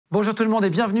Bonjour tout le monde et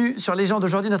bienvenue sur Légende.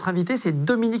 Aujourd'hui, notre invité, c'est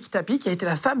Dominique Tapie, qui a été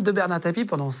la femme de Bernard Tapie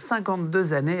pendant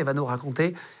 52 années. Elle va nous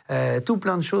raconter tout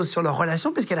plein de choses sur leur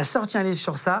relation, puisqu'elle a sorti un livre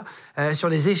sur ça, sur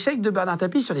les échecs de Bernard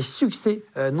Tapie, sur les succès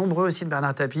nombreux aussi de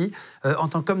Bernard Tapie, en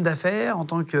tant qu'homme d'affaires, en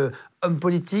tant qu'homme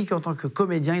politique, en tant que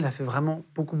comédien. Il a fait vraiment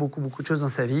beaucoup de choses dans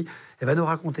sa vie. Elle va nous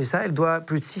raconter ça. Elle doit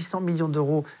plus de 600 millions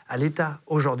d'euros à l'État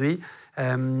aujourd'hui.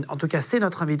 En tout cas, c'est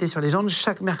notre invité sur Légende.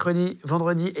 Chaque mercredi,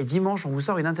 vendredi et dimanche, on vous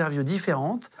sort une interview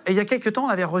différente. Et il y a quelques temps, on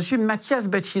avait reçu Mathias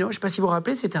Bacchino. Je ne sais pas si vous vous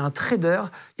rappelez, c'était un trader.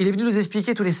 Il est venu nous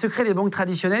expliquer tous les secrets des banques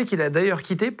traditionnelles qu'il a d'ailleurs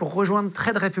quitté pour rejoindre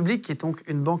Trade Republic, qui est donc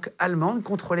une banque allemande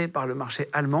contrôlée par le marché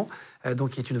allemand,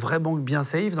 donc qui est une vraie banque bien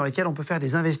safe dans laquelle on peut faire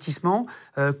des investissements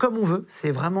comme on veut.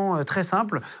 C'est vraiment très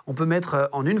simple. On peut mettre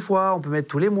en une fois, on peut mettre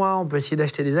tous les mois, on peut essayer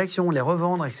d'acheter des actions, les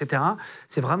revendre, etc.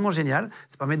 C'est vraiment génial.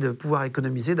 Ça permet de pouvoir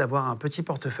économiser, d'avoir un petit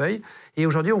portefeuille. Et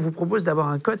aujourd'hui, on vous propose d'avoir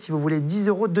un code, si vous voulez, 10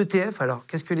 euros d'ETF. Alors,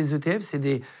 qu'est-ce que les ETF? C'est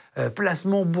des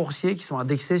placements boursiers qui sont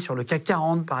indexés sur le CAC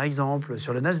 40, par exemple,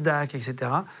 sur le Nasdaq,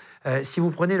 etc. Si vous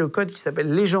prenez le code qui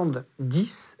s'appelle Légende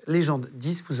 10,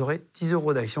 vous aurez 10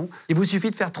 euros d'action. Il vous suffit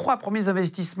de faire 3 premiers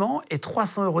investissements et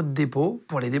 300 euros de dépôt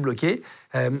pour les débloquer.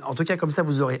 En tout cas, comme ça,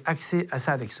 vous aurez accès à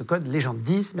ça avec ce code Légende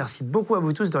 10. Merci beaucoup à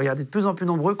vous tous de regarder de plus en plus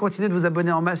nombreux. Continuez de vous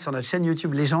abonner en masse sur notre chaîne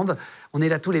YouTube Légende. On est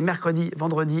là tous les mercredis,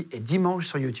 vendredis et dimanches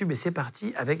sur YouTube. Et c'est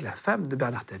parti avec la femme de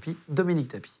Bernard Tapie, Dominique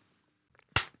Tapie.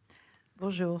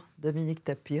 Bonjour, Dominique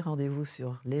Tapie, rendez-vous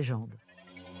sur Légende.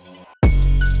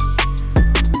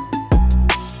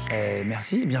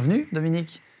 Merci, bienvenue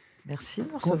Dominique. Merci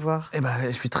de me recevoir.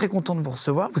 Je suis très content de vous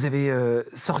recevoir. Vous avez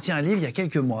sorti un livre il y a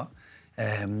quelques mois.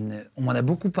 On m'en a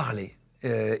beaucoup parlé.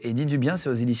 Et dites du bien, c'est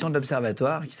aux éditions de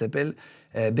l'Observatoire, qui s'appelle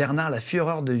Bernard, la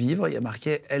fureur de vivre. Il y a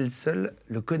marqué « Elle seule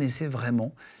le connaissait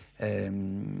vraiment ».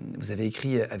 Vous avez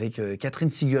écrit avec Catherine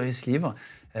Siguré ce livre.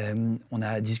 On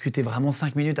a discuté vraiment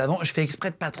 5 minutes avant. Je fais exprès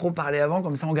de pas trop parler avant,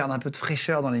 comme ça on garde un peu de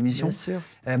fraîcheur dans l'émission. Bien sûr.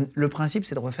 Le principe,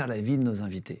 c'est de refaire la vie de nos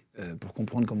invités, pour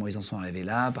comprendre comment ils en sont arrivés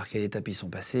là, par quelle étape ils sont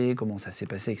passés, comment ça s'est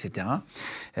passé, etc.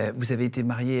 Vous avez été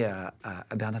marié à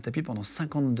Bernard Tapie pendant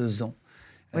 52 ans.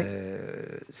 Oui.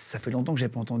 Ça fait longtemps que je n'ai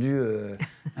pas entendu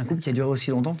un couple qui a duré aussi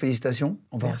longtemps. Félicitations.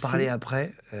 On va en reparler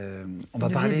après. Une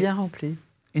vie bien remplie.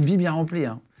 Une vie bien remplie,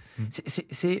 hein.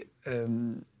 C'est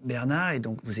Bernard, et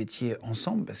donc vous étiez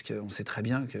ensemble, parce qu'on sait très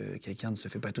bien que quelqu'un ne se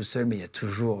fait pas tout seul, mais il y a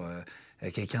toujours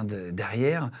quelqu'un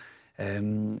derrière.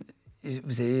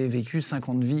 Vous avez vécu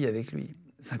 50 vies avec lui,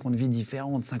 50 vies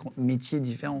différentes, 50 métiers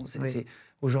différents.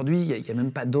 Aujourd'hui, il n'y a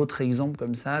même pas d'autres exemples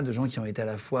comme ça, de gens qui ont été à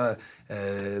la fois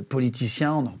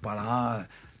politiciens, on en reparlera,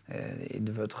 et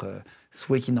de votre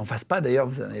souhait qu'ils n'en fassent pas, d'ailleurs,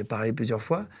 vous en avez parlé plusieurs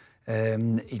fois.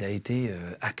 Il a été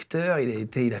acteur,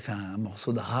 il a fait un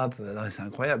morceau de rap, c'est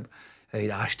incroyable. Il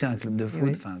a racheté un club de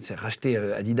foot, c'est racheté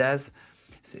Adidas.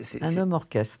 Un homme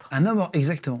orchestre.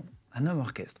 Exactement, un homme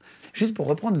orchestre. Juste pour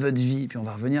reprendre votre vie, puis on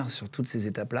va revenir sur toutes ces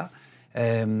étapes-là.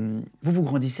 Vous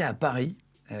grandissez à Paris,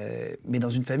 mais dans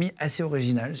une famille assez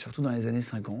originale, surtout dans les années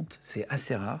 50. C'est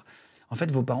assez rare. En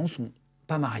fait, vos parents ne sont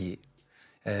pas mariés.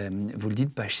 Vous le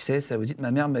dites, page 16, ça vous dit,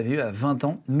 ma mère m'avait eu à 20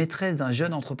 ans, maîtresse d'un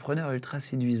jeune entrepreneur ultra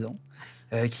séduisant,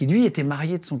 qui lui était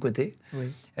marié de son côté.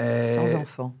 Oui. Sans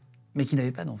enfant. Mais qui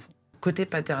n'avait pas d'enfant. Côté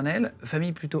paternel,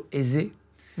 famille plutôt aisée.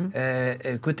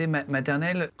 Côté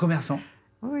maternel, commerçant.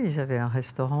 Oui, ils avaient un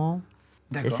restaurant.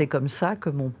 Et c'est comme ça que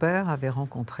mon père avait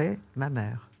rencontré ma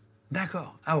mère.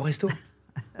 D'accord. Ah, au resto.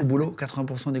 Au boulot,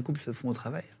 80% des couples se font au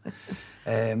travail.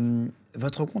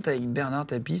 Votre rencontre avec Bernard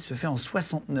Tapie se fait en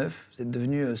 69. Vous êtes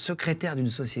devenu secrétaire d'une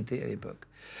société à l'époque.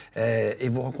 Et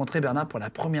vous rencontrez Bernard pour la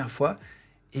première fois.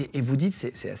 Et vous dites,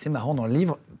 c'est assez marrant dans le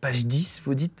livre, page 10,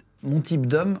 vous dites « Mon type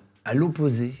d'homme à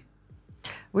l'opposé ».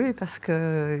 Oui, parce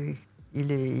que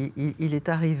il est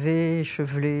arrivé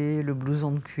échevelé, le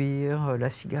blouson de cuir, la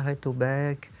cigarette au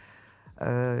bec,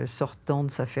 sortant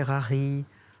de sa Ferrari.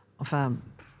 Enfin,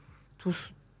 tout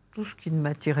ce qui ne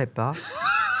m'attirait pas.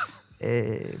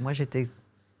 Et moi, j'étais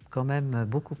quand même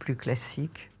beaucoup plus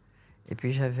classique. Et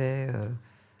puis, j'avais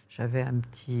un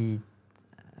petit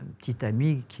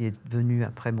ami qui est devenu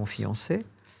après mon fiancé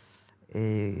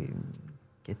et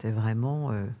qui était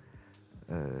vraiment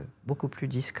beaucoup plus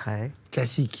discret.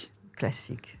 Classique.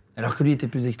 Classique. Alors que lui était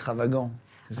plus extravagant,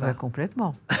 c'est ça?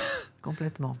 Complètement.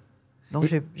 Complètement. Donc,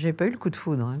 j'ai pas eu le coup de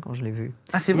foudre quand je l'ai vu.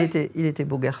 Ah, c'est vrai? Il était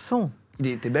beau garçon. Il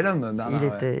était bel homme, Bernard.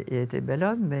 Il était bel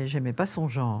homme, mais j'aimais pas son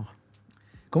genre.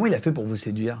 Comment il a fait pour vous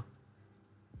séduire?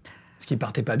 Parce qu'il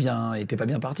partait pas bien, il était pas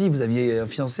bien parti. Vous aviez un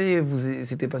fiancé,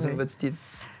 c'était pas ça votre style?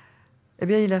 Eh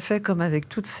bien, il a fait comme avec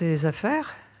toutes ses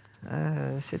affaires,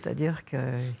 c'est-à-dire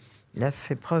qu'il a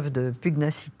fait preuve de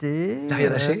pugnacité. Il n'a rien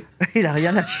lâché? Il n'a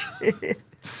rien lâché.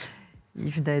 Il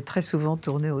venait très souvent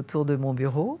tourner autour de mon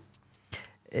bureau.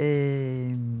 Et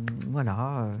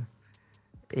voilà.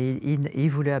 Et il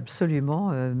voulait absolument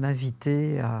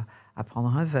m'inviter à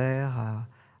prendre un verre,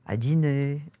 à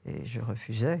dîner. Et je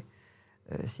refusais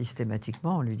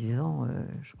systématiquement en lui disant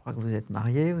je crois que vous êtes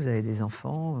marié, vous avez des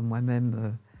enfants.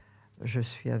 Moi-même, je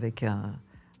suis avec un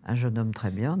jeune homme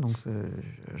très bien, donc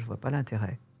je ne vois pas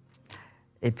l'intérêt.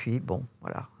 Et puis, bon,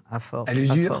 voilà, à force. À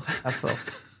l'usure. À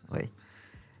force, oui.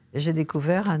 Et j'ai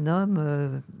découvert un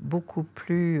homme beaucoup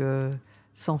plus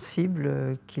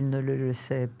sensible qu'il ne le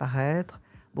laissait paraître,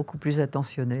 beaucoup plus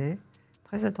attentionné,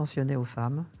 très attentionné aux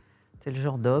femmes. C'est le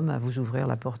genre d'homme à vous ouvrir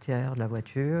la portière de la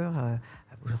voiture, à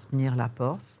vous tenir la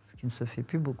porte, ce qui ne se fait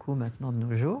plus beaucoup maintenant de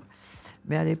nos jours.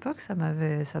 Mais à l'époque, ça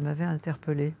m'avait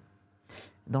interpellée,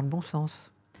 dans le bon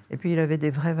sens. Et puis, il avait des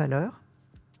vraies valeurs,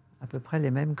 à peu près les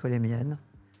mêmes que les miennes.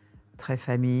 Très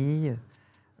famille.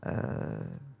 Vous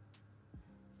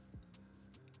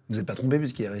n'êtes pas trompé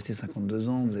puisqu'il est resté 52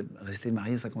 ans, vous êtes resté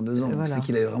marié 52 ans. Voilà. C'est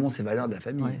qu'il avait vraiment ces valeurs de la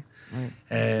famille. Oui,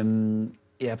 oui.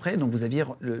 Et après, donc vous aviez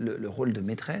le rôle de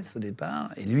maîtresse au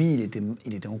départ, et lui,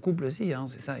 il était en couple aussi, hein,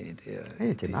 c'est ça, il était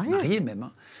marié même.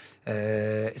 Hein.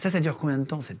 Ça dure combien de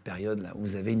temps, cette période-là, où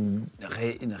vous avez une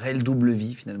réelle double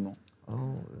vie, finalement?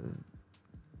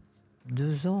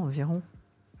 2 ans environ.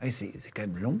 Ah oui, c'est quand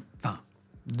même long. Enfin,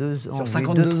 2 ans. Sur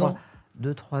 52 ans.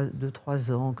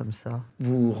 2-3 ans, comme ça.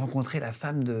 Vous rencontrez la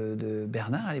femme de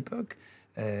Bernard à l'époque,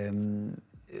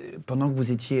 pendant que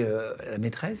vous étiez la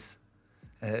maîtresse.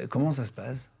 Comment ça se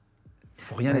passe? Il ne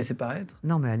faut rien laisser paraître?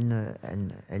 Non, mais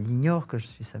elle ignore que je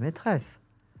suis sa maîtresse.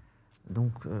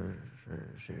 Donc,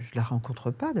 je ne la rencontre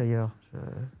pas, d'ailleurs.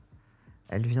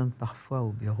 Elle vient parfois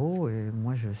au bureau et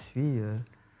moi, je suis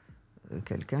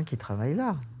quelqu'un qui travaille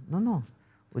là. Non, non.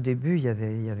 Au début, il y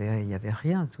avait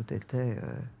rien. Tout était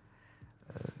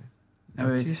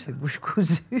c'est bouche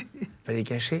cousue. Il fallait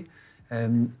cacher.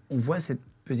 On voit cette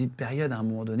petite période, à un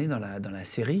moment donné, dans la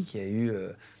série qu'il y a eu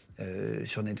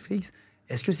sur Netflix.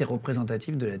 Est-ce que c'est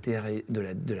représentatif de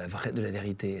la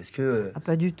vérité? Est-ce que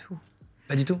pas du tout.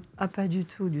 Pas du tout? Pas du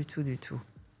tout, du tout, du tout.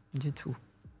 Du tout.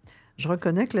 Je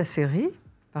reconnais que la série,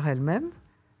 par elle-même,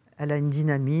 elle a une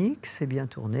dynamique, c'est bien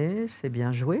tourné, c'est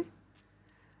bien joué.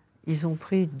 Ils ont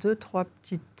pris 2-3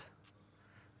 petites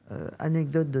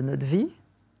anecdotes de notre vie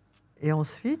et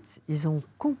ensuite, ils ont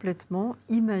complètement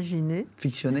imaginé...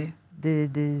 Fictionné?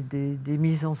 Des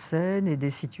mises en scène et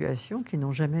des situations qui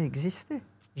n'ont jamais existé.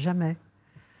 Jamais.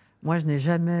 Moi, je n'ai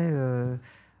jamais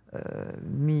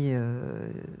mis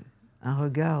un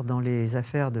regard dans les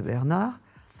affaires de Bernard.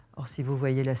 Or, si vous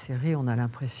voyez la série, on a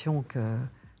l'impression que...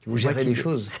 Vous gérez les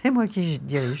choses. C'est moi qui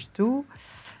dirige tout.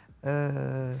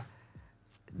 Non,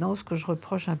 ce que je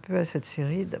reproche un peu à cette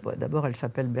série, d'abord, elle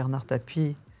s'appelle Bernard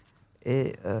Tapie,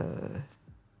 et,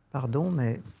 pardon,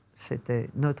 mais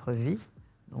c'était notre vie.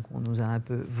 Donc, on nous a un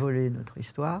peu volé notre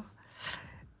histoire.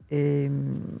 Et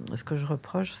ce que je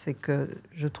reproche, c'est que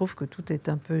je trouve que tout est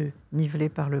un peu nivelé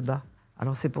par le bas.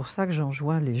 Alors, c'est pour ça que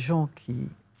j'enjoins les gens qui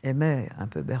aimaient un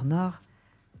peu Bernard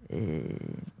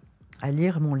à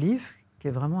lire mon livre, qui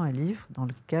est vraiment un livre dans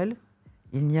lequel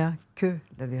il n'y a que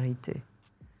la vérité.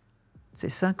 C'est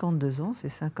 52 ans,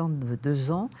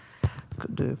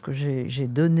 que j'ai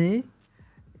donné,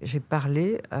 j'ai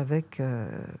parlé avec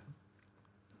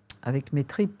mes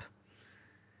tripes.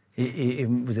 Et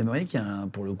vous aimeriez qu'il y ait,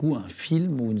 pour le coup, un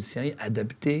film ou une série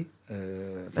adaptée,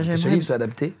 que ce livre soit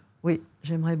adapté? Oui,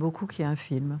 j'aimerais beaucoup qu'il y ait un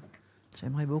film.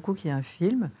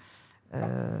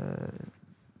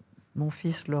 Mon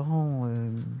fils Laurent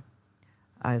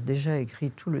a déjà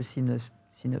écrit tout le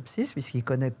synopsis, puisqu'il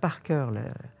connaît par cœur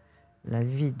la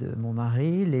vie de mon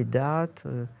mari, les dates,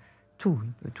 tout.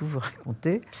 Il peut tout vous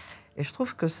raconter. Et je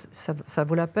trouve que ça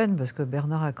vaut la peine, parce que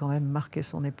Bernard a quand même marqué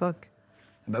son époque.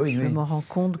 Bah oui, je m'en rends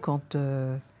compte quand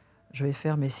je vais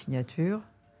faire mes signatures.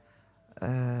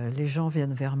 Les gens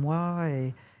viennent vers moi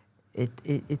et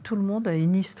tout le monde a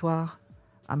une histoire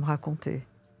à me raconter,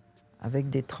 avec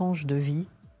des tranches de vie.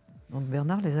 Donc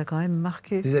Bernard les a quand même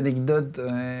marquées. Des anecdotes,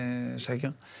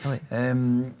 chacun. Oui.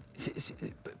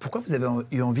 Pourquoi vous avez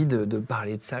eu envie de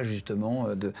parler de ça, justement,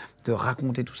 de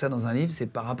raconter tout ça dans un livre? C'est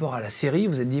par rapport à la série?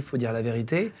 Vous vous êtes dit, il faut dire la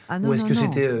vérité? Non, ou est-ce que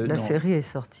c'était la série est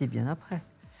sortie bien après.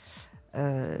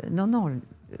 Non,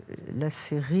 la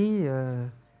série,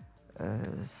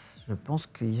 je pense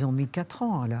qu'ils ont mis 4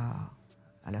 ans à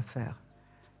la faire.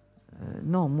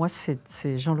 Non, moi,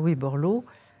 c'est Jean-Louis Borloo,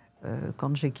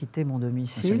 quand j'ai quitté mon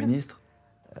domicile. Ancien ministre.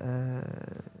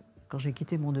 Quand j'ai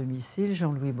quitté mon domicile,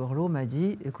 Jean-Louis Borloo m'a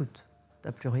dit « Écoute,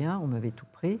 t'as plus rien, on m'avait tout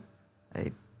pris,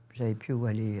 j'avais plus où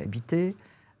aller habiter,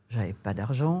 j'avais pas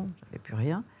d'argent, j'avais plus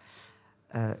rien.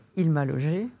 Il m'a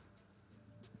logé. »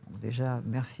 Déjà,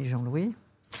 merci Jean-Louis.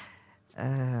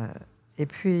 Et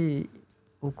puis,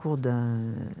 au cours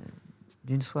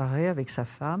d'une soirée avec sa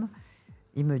femme,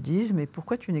 ils me disent « Mais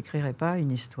pourquoi tu n'écrirais pas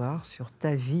une histoire sur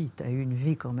ta vie? Tu as eu une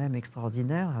vie quand même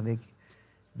extraordinaire, avec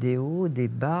des hauts, des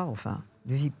bas, enfin,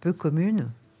 une vie peu commune.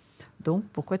 Donc,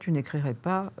 pourquoi tu n'écrirais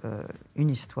pas une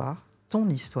histoire, ton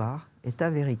histoire et ta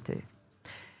vérité ?»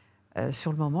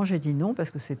 Sur le moment, j'ai dit non, parce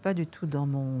que ce n'est pas du tout dans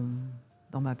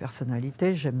ma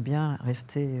personnalité. J'aime bien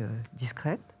rester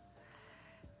discrète.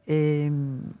 Et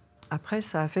après,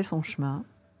 ça a fait son chemin.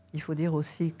 Il faut dire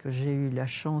aussi que j'ai eu la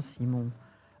chance, ils m'ont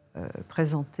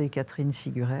présenté Catherine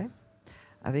Siguret,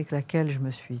 avec laquelle je me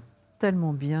suis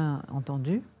tellement bien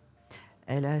entendue.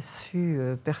 Elle a su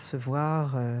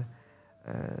percevoir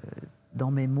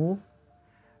dans mes mots,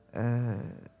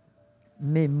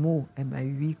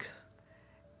 M-A-U-X,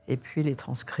 et puis les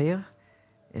transcrire.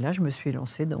 Et là, je me suis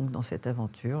lancée donc dans cette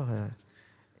aventure.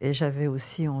 Et j'avais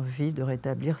aussi envie de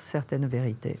rétablir certaines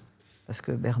vérités. Parce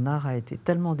que Bernard a été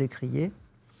tellement décrié,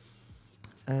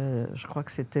 je crois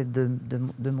que c'était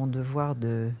de mon devoir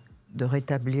de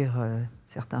rétablir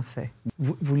certains faits.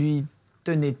 Vous lui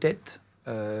tenez tête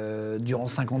durant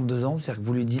 52 ans, c'est-à-dire que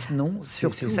vous lui dites non, c'est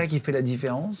ça qui fait la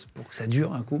différence pour que ça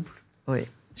dure un couple? Oui.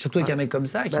 Surtout avec un mec comme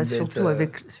ça qui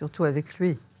surtout avec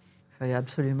lui. Il fallait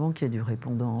absolument qu'il y ait du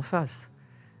répondant en face.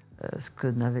 Ce que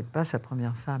n'avait pas sa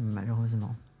première femme,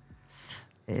 malheureusement.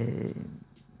 Et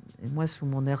moi, sous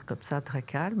mon air comme ça, très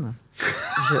calme,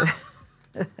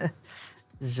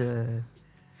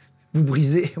 Vous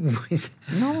brisez,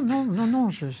 Non,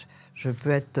 je peux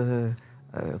être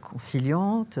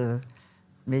conciliante,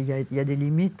 mais il y a des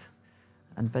limites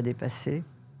à ne pas dépasser.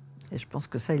 Et je pense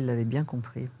que ça, il l'avait bien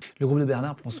compris. Le groupe de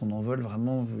Bernard prend son envol,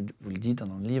 vraiment, vous le dites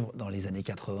dans le livre, dans les années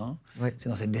 80. Oui. C'est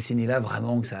dans cette décennie-là,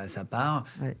 vraiment, que ça part.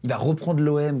 Oui. Il va reprendre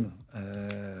l'OM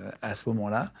à ce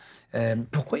moment-là.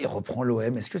 Pourquoi il reprend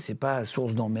l'OM? Est-ce que c'est pas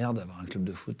source d'emmerde d'avoir un club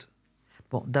de foot?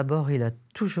 Bon, d'abord, il a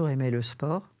toujours aimé le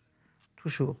sport.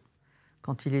 Toujours.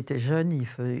 Quand il était jeune,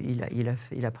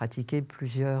 il a pratiqué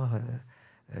plusieurs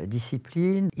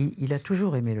disciplines. Il a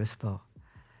toujours aimé le sport.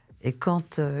 Et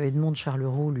quand Edmond de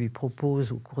Charleroux lui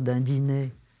propose, au cours d'un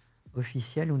dîner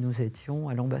officiel où nous étions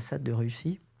à l'ambassade de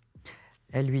Russie,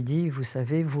 elle lui dit « Vous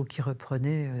savez, vous qui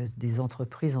reprenez des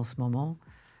entreprises en ce moment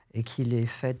et qui les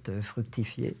faites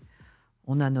fructifier,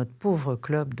 on a notre pauvre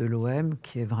club de l'OM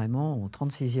qui est vraiment au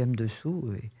 36e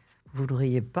dessous et vous ne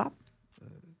voudriez pas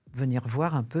venir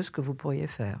voir un peu ce que vous pourriez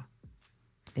faire ?»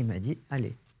 Et il m'a dit «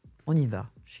 Allez, on y va,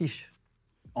 chiche. »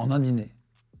 En un dîner?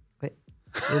 Oui.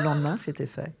 Le lendemain, c'était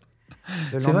fait.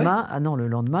 Le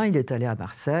lendemain, il est allé à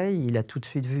Marseille, il a tout de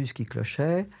suite vu ce qui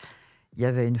clochait. Il y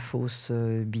avait une fausse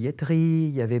billetterie,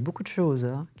 il y avait beaucoup de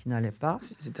choses qui n'allaient pas.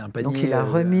 C'était un panier. Donc il a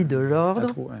remis de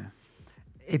l'ordre. Ouais.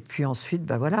 Et puis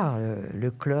ensuite, voilà,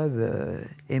 le club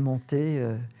est monté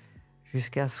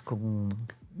jusqu'à ce qu'on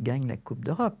gagne la Coupe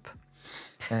d'Europe.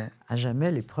 À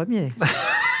jamais les premiers.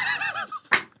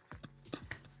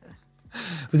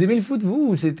 Vous aimez le foot, vous,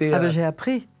 ou c'était... J'ai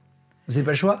appris. Vous n'avez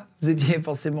pas le choix? Vous étiez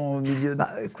forcément au milieu de...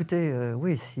 Écoutez,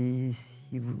 oui, si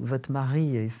votre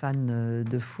mari est fan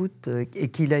de foot et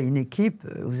qu'il a une équipe,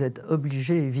 vous êtes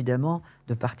obligé, évidemment,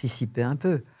 de participer un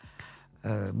peu.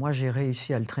 Moi, j'ai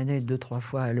réussi à le traîner 2-3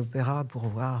 fois à l'opéra pour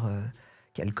voir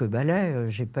quelques ballets.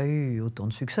 J'ai pas eu autant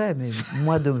de succès, mais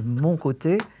moi, de mon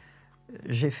côté,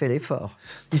 j'ai fait l'effort.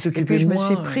 Et puis, je me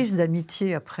suis prise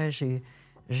d'amitié. Après,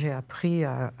 j'ai appris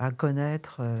à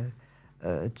connaître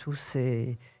tous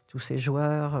ces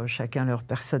joueurs, chacun leur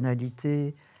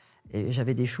personnalité. Et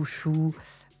j'avais des chouchous.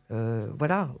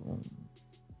 Voilà.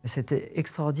 C'était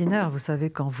extraordinaire. Vous savez,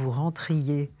 quand vous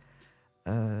rentriez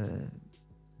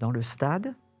dans le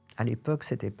stade, à l'époque,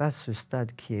 ce n'était pas ce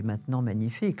stade qui est maintenant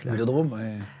magnifique. Le Vélodrome,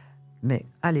 oui. Mais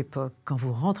à l'époque, quand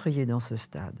vous rentriez dans ce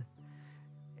stade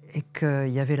et qu'il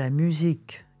y avait la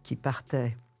musique qui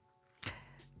partait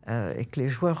et que les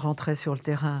joueurs rentraient sur le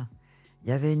terrain, il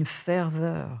y avait une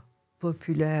ferveur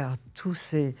populaire, tous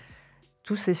ces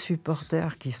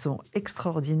supporters qui sont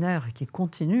extraordinaires et qui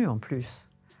continuent en plus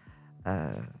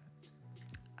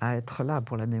à être là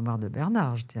pour la mémoire de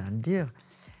Bernard, je tiens à le dire.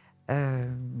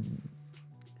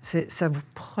 Ça vous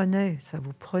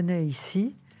prenait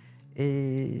ici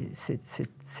et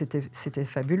c'était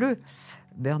fabuleux.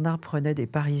 Bernard prenait des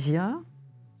Parisiens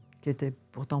qui étaient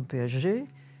pourtant PSG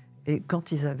et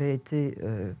quand ils avaient été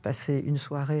passer une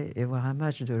soirée et voir un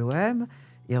match de l'OM,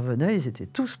 ils revenaient, ils étaient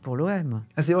tous pour l'OM.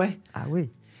 Ah, c'est vrai? Ah oui.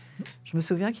 Je me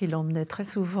souviens qu'il emmenait très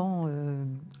souvent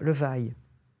le VIE,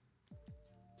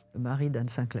 le mari d'Anne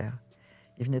Sinclair.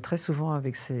 Il venait très souvent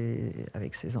avec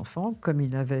ses enfants, comme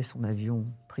il avait son avion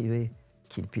privé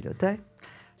qu'il pilotait.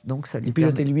 Donc ça lui il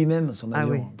pilotait lui-même son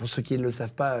avion. Ah, oui. Pour ceux qui ne le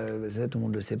savent pas, tout le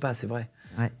monde ne le sait pas, c'est vrai.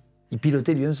 Ouais. Il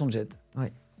pilotait lui-même son jet. Oui.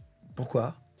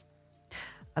 Pourquoi?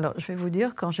 Alors, je vais vous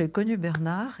dire, quand j'ai connu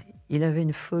Bernard, il avait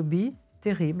une phobie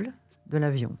terrible de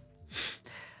l'avion.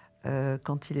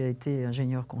 Quand il a été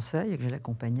ingénieur conseil et que je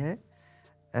l'accompagnais,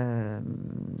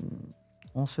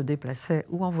 on se déplaçait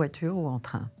ou en voiture ou en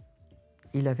train.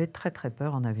 Il avait très très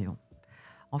peur en avion.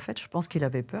 En fait, je pense qu'il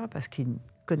avait peur parce qu'il ne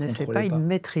connaissait pas, il ne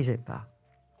maîtrisait pas.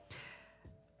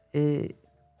 Et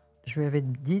je lui avais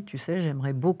dit, tu sais,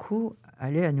 j'aimerais beaucoup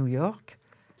aller à New York,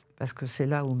 parce que c'est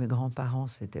là où mes grands-parents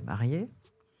s'étaient mariés.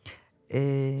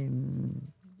 Et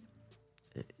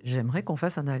j'aimerais qu'on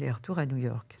fasse un aller-retour à New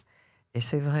York. Et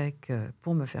c'est vrai que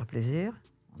pour me faire plaisir,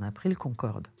 on a pris le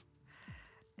Concorde.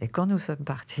 Et quand nous sommes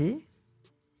partis,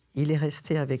 il est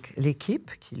resté avec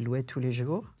l'équipe qu'il louait tous les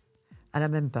jours, à la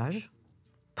même page,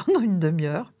 pendant une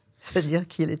demi-heure. C'est-à-dire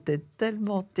qu'il était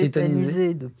tellement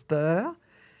tétanisé de peur.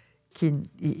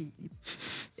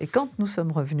 Et quand nous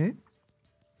sommes revenus,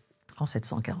 en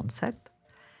 747,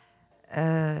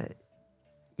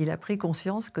 il a pris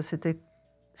conscience que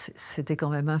c'était quand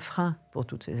même un frein pour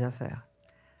toutes ses affaires.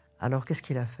 Alors, qu'est-ce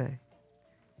qu'il a fait?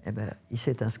 Eh ben, il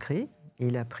s'est inscrit,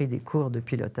 il a pris des cours de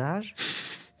pilotage,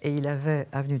 et il avait,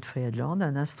 avenue de Friedland,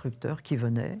 un instructeur qui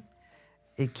venait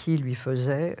et qui lui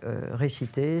faisait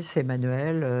réciter ses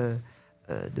manuels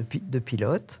de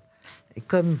pilote. Et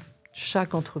comme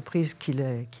chaque entreprise qu'il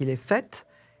ait faite,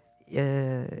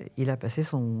 il a passé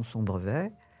son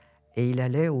brevet, et il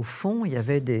allait au fond, il y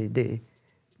avait des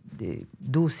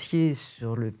dossiers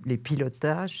sur les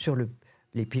pilotages,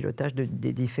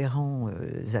 des différents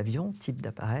avions, types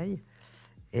d'appareils,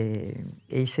 et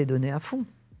il s'est donné à fond.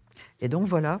 Et donc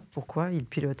voilà pourquoi il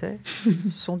pilotait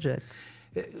son jet.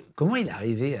 Comment il est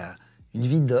arrivé à une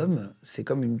vie d'homme? C'est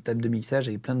comme une table de mixage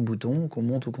avec plein de boutons, qu'on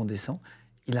monte ou qu'on descend.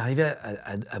 Il arrivait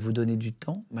à vous donner du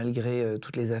temps, malgré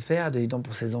toutes les affaires, à donner du temps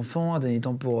pour ses enfants, à donner du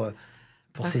temps pour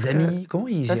ses amis. Comment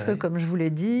il gérait? Parce que, comme je vous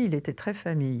l'ai dit, il était très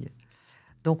famille.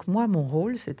 Donc moi, mon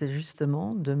rôle, c'était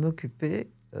justement de m'occuper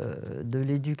de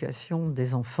l'éducation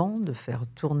des enfants, de faire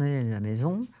tourner la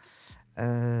maison.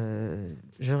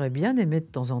 J'aurais bien aimé de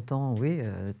temps en temps, oui,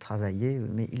 travailler,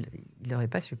 mais il n'aurait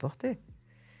pas supporté.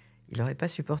 Il n'aurait pas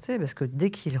supporté parce que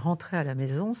dès qu'il rentrait à la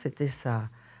maison, c'était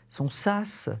son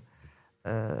sas.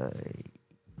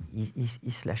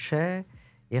 Il se lâchait,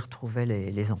 il retrouvait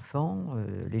les enfants,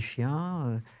 les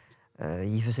chiens,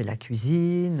 il faisait la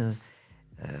cuisine,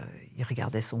 il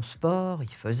regardait son sport, il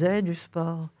faisait du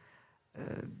sport.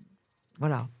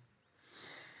 Voilà.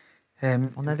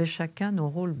 On avait chacun nos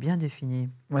rôles bien définis.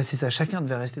 Ouais, c'est ça, chacun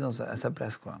devait rester à sa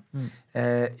place, quoi.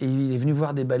 Et il est venu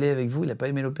voir des ballets avec vous, il n'a pas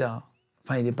aimé l'opéra.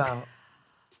 Enfin, il n'est pas...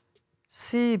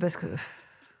 Si, parce que...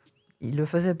 Il le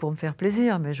faisait pour me faire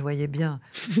plaisir, mais je voyais bien.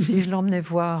 Si je l'emmenais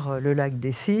voir le lac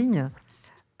des Cygnes,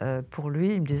 pour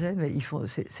lui, il me disait, mais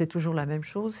c'est toujours la même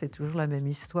chose, c'est toujours la même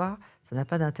histoire, ça n'a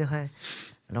pas d'intérêt.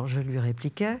 Alors je lui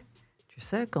répliquais, tu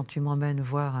sais, quand tu m'emmènes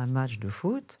voir un match de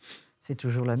foot, c'est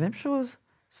toujours la même chose.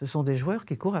 Ce sont des joueurs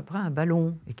qui courent après un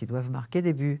ballon et qui doivent marquer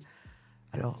des buts.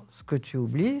 Alors, ce que tu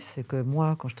oublies, c'est que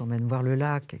moi, quand je t'emmène voir le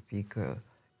lac, et puis qu'il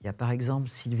y a par exemple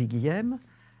Sylvie Guillaume,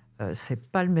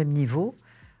 c'est pas le même niveau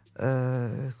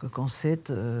que quand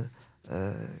c'est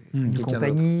une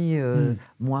compagnie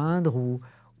moindre ou...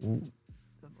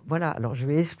 Voilà, alors je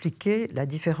vais expliquer la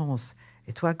différence.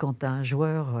 Et toi, quand tu as un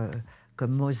joueur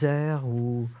comme Moser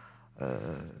ou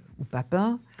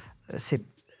Papin,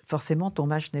 forcément ton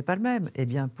match n'est pas le même. Eh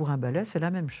bien, pour un ballet, c'est la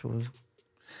même chose.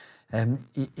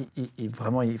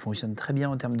 Vraiment, il fonctionne très bien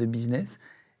en termes de business.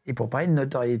 Et pour parler de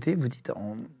notoriété, vous dites...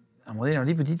 À un moment donné dans le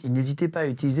livre, vous dites il n'hésitait pas à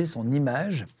utiliser son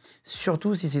image,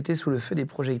 surtout si c'était sous le feu des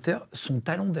projecteurs, son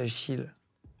talon d'Achille.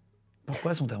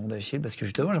 Pourquoi son talon d'Achille? Parce que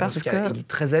justement, j'ai l'impression qu'il est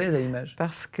très à l'aise à l'image.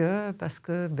 Parce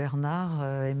que Bernard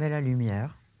aimait la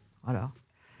lumière. Voilà.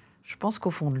 Je pense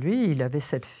qu'au fond de lui, il avait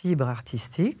cette fibre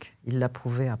artistique. Il l'a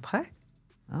prouvé après.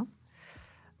 Hein.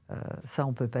 Ça,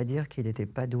 on ne peut pas dire qu'il n'était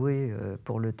pas doué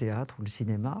pour le théâtre ou le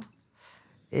cinéma.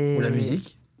 Ou la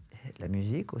musique. La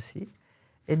musique aussi.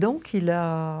 Et donc, il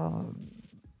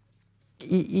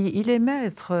aimait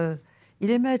être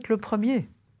le premier.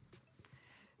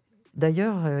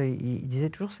 D'ailleurs, il disait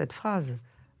toujours cette phrase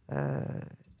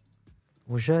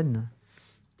aux jeunes.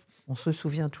 On se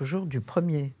souvient toujours du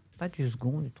premier, pas du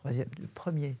second, du troisième, du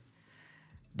premier.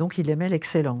 Donc, il aimait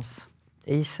l'excellence.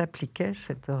 Et il s'appliquait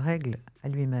cette règle à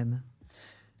lui-même.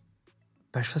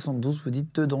 Page 72, vous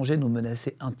dites « Deux dangers nous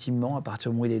menaçaient intimement à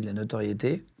partir du moment où il y a de la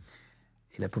notoriété. »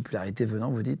 Et la popularité venant,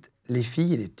 vous dites « les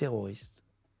filles et les terroristes ».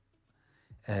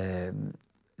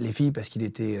 Les filles parce qu'il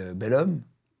était bel homme,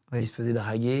 oui. Il se faisait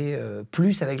draguer,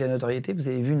 plus avec la notoriété. Vous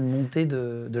avez vu une montée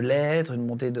de lettres, une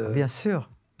montée de... Bien sûr.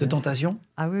 De tentations.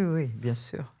 Ah oui, oui, bien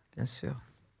sûr. bien sûr.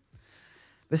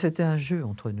 Mais c'était un jeu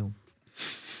entre nous.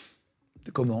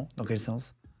 Comment? Dans quel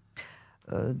sens?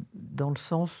 Dans le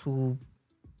sens où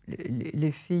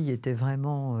les filles étaient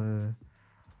vraiment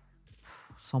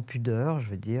sans pudeur, je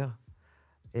veux dire.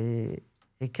 Et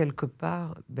quelque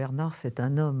part, Bernard, c'est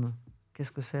un homme.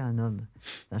 Qu'est-ce que c'est un homme?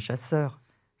 C'est un chasseur.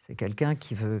 C'est quelqu'un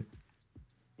qui veut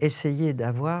essayer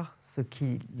d'avoir ce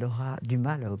qu'il aura du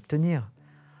mal à obtenir.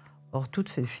 Or, toutes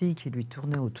ces filles qui lui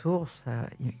tournaient autour,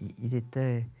 il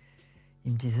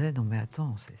me disait, non mais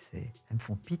attends, elles me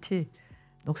font pitié.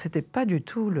 Donc c'était pas du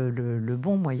tout le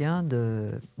bon moyen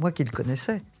de... Moi qui le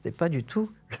connaissais, c'était pas du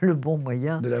tout le bon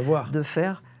moyen de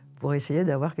faire pour essayer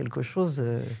d'avoir quelque chose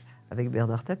avec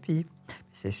Bernard Tapie.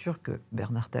 C'est sûr que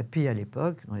Bernard Tapie, à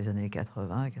l'époque, dans les années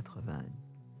 80,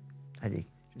 allez,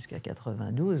 jusqu'à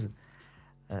 92,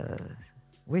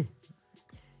 oui,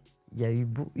 il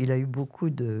a eu beaucoup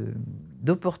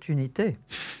d'opportunités,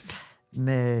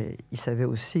 mais il savait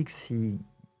aussi que s'il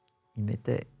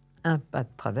mettait un pas de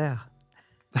travers,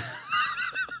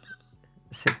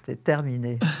 c'était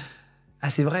terminé. Ah,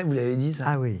 c'est vrai, vous l'avez dit, ça?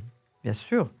 Ah oui, bien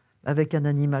sûr. Avec un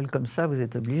animal comme ça, vous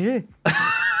êtes obligé. Vous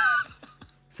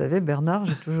savez, Bernard,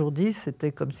 j'ai toujours dit,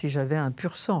 c'était comme si j'avais un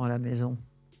pur sang à la maison.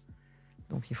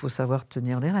 Donc il faut savoir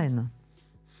tenir les rênes.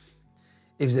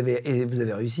 Et vous avez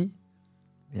réussi?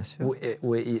 Bien sûr.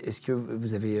 Est-ce que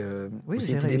vous avez oui,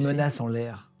 c'était des menaces en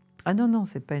l'air? Ah non, non,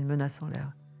 c'est pas une menace en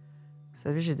l'air. Vous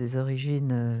savez, j'ai des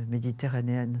origines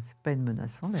méditerranéennes. C'est pas une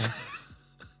menace en l'air.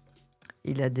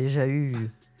 Il a déjà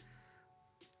eu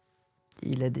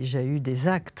des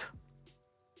actes.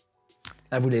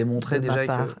 Ah, vous l'avez montré déjà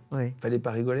qu'il oui. Fallait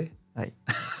pas rigoler? Oui.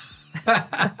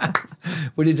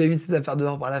 Vous l'avez déjà vu ces affaires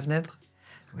dehors par la fenêtre?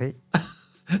 Oui.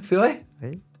 C'est vrai?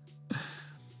 Oui.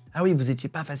 Ah oui, vous n'étiez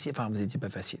pas facile. Enfin, vous n'étiez pas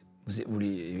facile.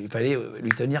 Il fallait lui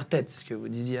tenir tête, c'est ce que vous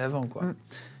disiez avant, quoi. Mm.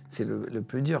 C'est le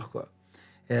plus dur, quoi.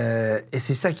 Et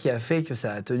c'est ça qui a fait que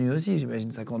ça a tenu aussi,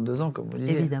 j'imagine, 52 ans, comme vous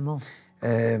disiez. Évidemment.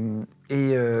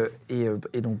 Et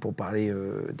donc, pour parler,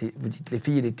 vous dites les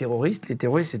filles et les terroristes. Les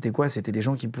terroristes, c'était quoi? C'était des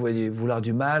gens qui pouvaient vouloir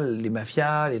du mal, les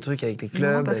mafias, les trucs avec les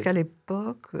clubs? Non, parce qu'à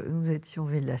l'époque, nous étions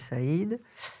Villa Saïd,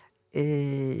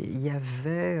 et il y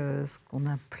avait ce qu'on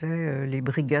appelait les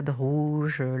brigades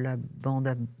rouges, la bande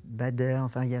à Bader,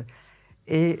 enfin,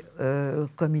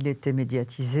 comme il était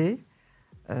médiatisé,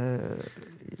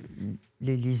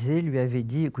 l'Élysée lui avait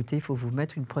dit, écoutez, il faut vous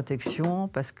mettre une protection,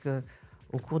 parce que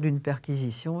au cours d'une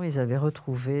perquisition, ils avaient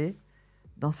retrouvé,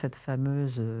 dans cette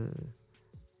fameuse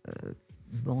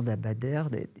bande à Bader,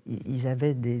 ils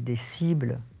avaient des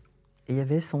cibles, et il y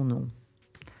avait son nom.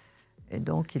 Et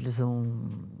donc,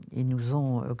 ils nous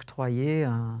ont octroyé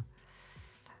un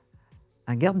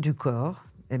garde du corps.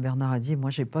 Et Bernard a dit, moi,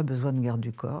 j'ai pas besoin de garde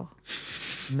du corps,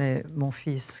 mais mon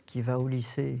fils qui va au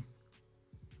lycée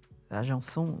à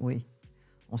Janson, oui,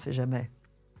 on sait jamais.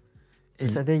 Vous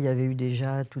savez, il y avait eu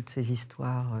déjà toutes ces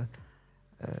histoires,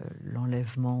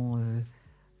 l'enlèvement,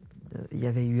 il y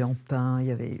avait eu Ampin, il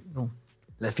y avait... Bon.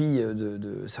 La fille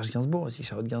de Serge Gainsbourg aussi,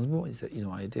 Charlotte Gainsbourg, ils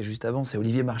ont arrêté juste avant. C'est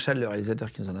Olivier Marchal, le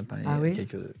réalisateur, qui nous en a parlé il y a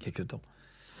quelques temps.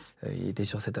 Il était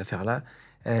sur cette affaire-là.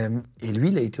 Et lui,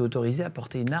 il a été autorisé à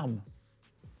porter une arme.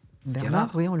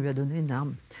 Bernard, oui, on lui a donné une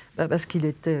arme. Parce qu'il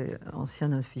était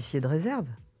ancien officier de réserve.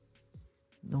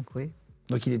 Donc oui.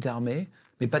 Donc il était armé,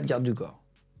 mais pas de garde du corps.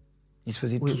 Il se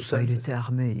faisait tout seul. Il était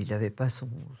armé, il n'avait pas son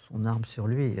arme sur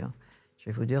lui. Hein. Je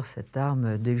vais vous dire, cette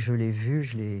arme, dès que je l'ai vue,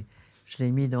 je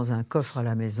l'ai mis dans un coffre à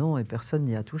la maison et personne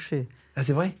n'y a touché. Ah,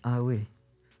 c'est vrai? Ah oui.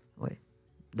 Oui.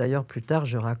 D'ailleurs, plus tard,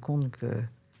 je raconte que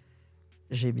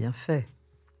j'ai bien fait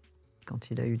quand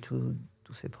il a eu tous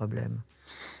ces problèmes.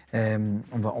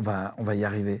 On va y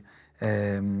arriver.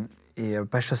 Et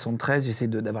page 73, j'essaie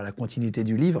d'avoir la continuité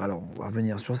du livre. Alors, on va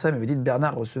revenir sur ça, mais vous dites,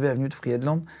 Bernard recevait, avenue de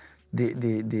Friedland,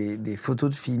 des photos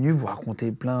de filles nues, vous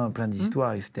racontez plein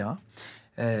d'histoires, etc.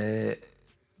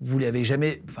 Vous l'avez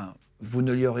jamais... Enfin, vous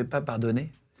ne lui aurez pas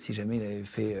pardonné si jamais il avait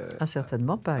fait...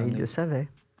 certainement pas, il le savait.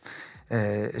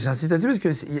 J'insiste là-dessus parce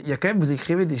qu'il y a quand même, vous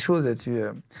écrivez des choses là-dessus.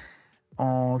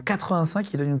 En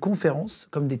 85, il donne une conférence,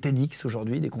 comme des TEDx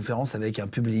aujourd'hui, des conférences avec un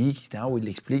public, etc., où il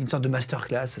explique, une sorte de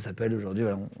masterclass, ça s'appelle aujourd'hui,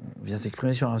 voilà, on vient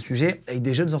s'exprimer sur un sujet, avec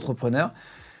des jeunes entrepreneurs.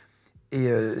 Et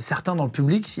certains dans le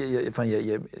public, il y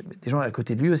a des gens à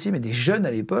côté de lui aussi, mais des jeunes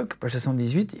à l'époque, page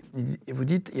 78, vous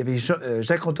dites, il y avait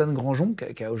Jacques-Antoine Grandjean,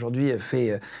 qui a aujourd'hui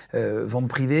fait Vente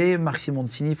privée, Marc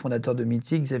Simoncini, fondateur de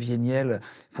Mythique, Xavier Niel,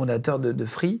 fondateur de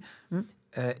Free.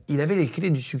 Il avait les clés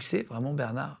du succès, vraiment,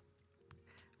 Bernard.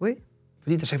 Oui.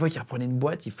 Vous dites, à chaque fois qu'il reprenait une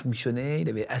boîte, il fonctionnait, il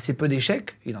avait assez peu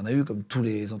d'échecs. Il en a eu comme tous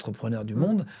les entrepreneurs du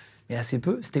monde, mais assez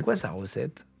peu. C'était quoi sa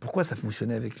recette? Pourquoi ça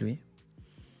fonctionnait avec lui?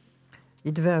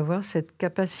 Il devait avoir cette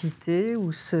capacité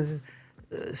ou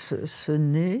ce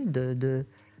nez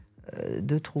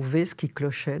de trouver ce qui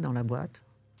clochait dans la boîte.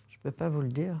 Je ne peux pas vous le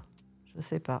dire, je ne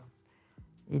sais pas.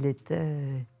 Il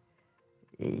était...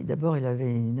 Et d'abord, il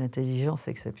avait une intelligence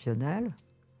exceptionnelle.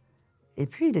 Et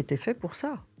puis, il était fait pour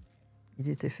ça. Il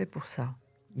était fait pour ça.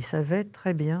 Il savait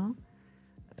très bien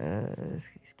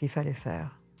ce qu'il fallait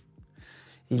faire.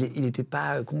 Il n'était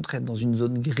pas contre être dans une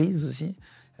zone grise aussi.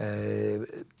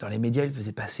 Dans les médias, il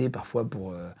faisait passer parfois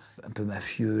pour un peu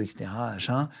mafieux, etc.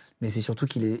 Machin. Mais c'est surtout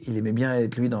qu'il aimait bien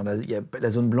être, lui, dans il y a la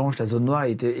zone blanche, la zone noire.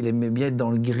 Il aimait bien être dans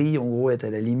le gris, en gros, être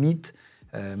à la limite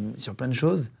sur plein de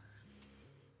choses.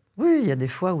 Oui, il y a des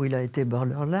fois où il a été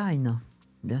borderline,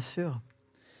 bien sûr.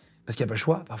 Parce qu'il n'y a pas le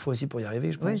choix, parfois aussi, pour y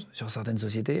arriver, je pense. Oui. Sur certaines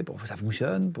sociétés, ça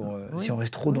fonctionne. Oui. Si on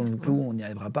reste trop dans le clou, on n'y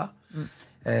arrivera pas.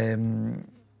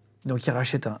 Donc il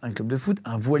rachète un club de foot,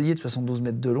 un voilier de 72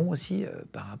 mètres de long aussi,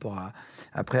 par rapport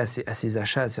après à ses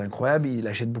achats assez incroyables. Il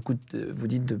achète beaucoup, vous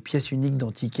dites, de pièces uniques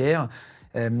d'antiquaires.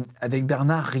 Avec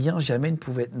Bernard, rien, jamais ne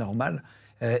pouvait être normal.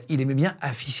 Il aimait bien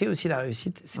afficher aussi la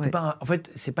réussite. C'était pas en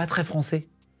fait, c'est pas très français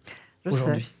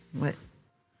aujourd'hui. Ouais.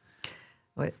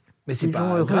 Ouais. Mais c'est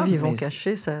pas heureux, grave, vivons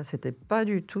cachés, ça, c'était pas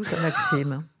du tout sa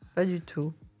maxime. Pas du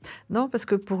tout. Non, parce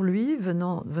que pour lui,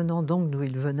 venant donc d'où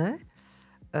il venait,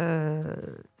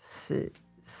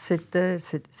 c'était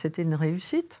une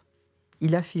réussite.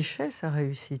 Il affichait sa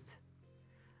réussite.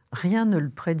 Rien ne le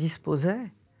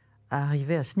prédisposait à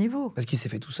arriver à ce niveau. Parce qu'il s'est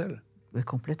fait tout seul. Mais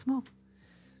complètement.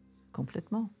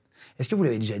 Complètement. Est-ce que vous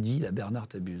l'avez déjà dit, la Bernard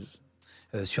t'abuse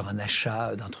sur un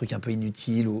achat d'un truc un peu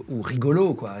inutile ou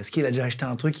rigolo, quoi? Est-ce qu'il a déjà acheté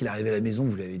un truc, il est arrivé à la maison,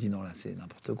 vous lui avez dit non, là, c'est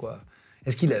n'importe quoi?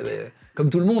 Est-ce qu'il avait... Comme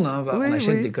tout le monde, hein, on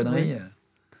achète des conneries.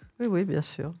 Oui, bien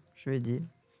sûr, je lui ai dit.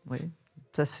 Oui.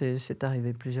 Ça, c'est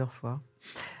arrivé plusieurs fois.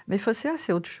 Mais Fosséa,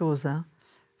 c'est autre chose. Hein.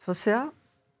 Fosséa,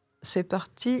 c'est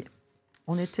parti...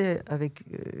 On était avec...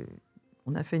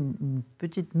 on a fait une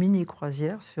petite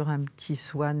mini-croisière sur un petit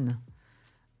swan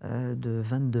de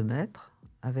 22 mètres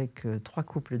avec 3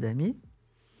 couples d'amis.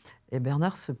 Et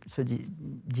Bernard se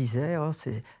disait, oh,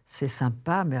 c'est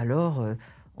sympa, mais alors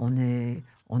on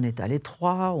est à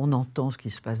l'étroit, on entend ce qui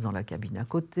se passe dans la cabine à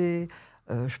côté,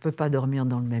 je ne peux pas dormir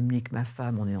dans le même lit que ma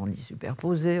femme, on est en lit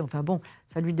superposé. Enfin bon,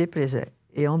 ça lui déplaisait.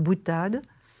 Et en boutade,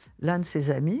 l'un de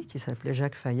ses amis, qui s'appelait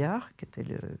Jacques Fayard, qui était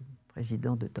le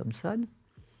président de Thomson,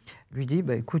 lui dit,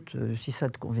 bah, écoute, si ça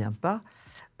ne te convient pas,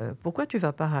 pourquoi tu ne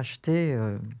vas pas racheter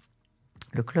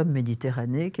le club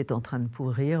Méditerranée qui est en train de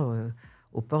pourrir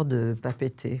au port de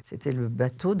Papeete. C'était le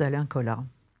bateau d'Alain Collat.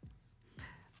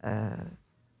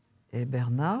 Et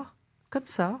Bernard, comme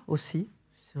ça aussi,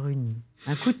 sur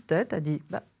un coup de tête, a dit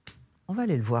bah, on va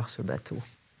aller le voir, ce bateau.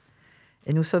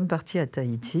 Et nous sommes partis à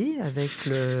Tahiti avec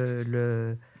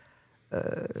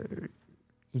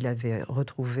il avait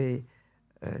retrouvé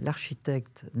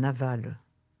l'architecte naval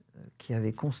qui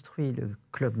avait construit le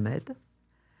Club Med,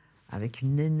 avec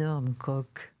une énorme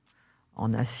coque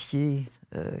en acier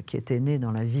qui était née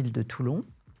dans la ville de Toulon.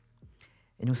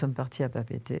 Et nous sommes partis à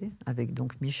Papeete avec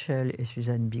donc Michel et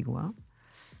Suzanne Bigouin.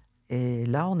 Et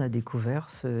là, on a découvert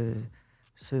ce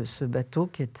bateau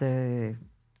qui était...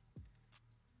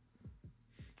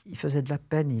 Il faisait de la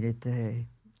peine, il était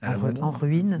en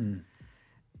ruine.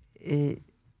 Et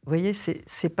vous voyez,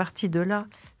 c'est parti de là.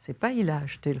 C'est pas il a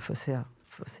acheté le Fosséa. Le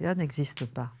Fosséa n'existe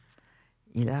pas.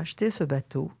 Il a acheté ce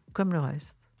bateau, comme le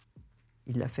reste.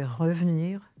 Il l'a fait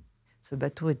revenir. Ce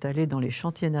bateau est allé dans les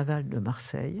chantiers navals de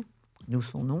Marseille, d'où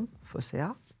son nom,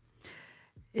 Fosséa.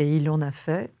 Et il en a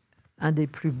fait un des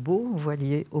plus beaux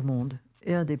voiliers au monde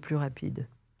et un des plus rapides.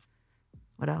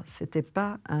 Voilà, c'était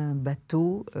pas un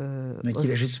bateau... mais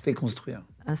qu'il a juste fait construire.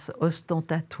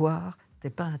 Ostentatoire.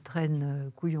 C'était pas un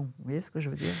traîne couillon. Vous voyez ce que je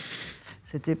veux dire?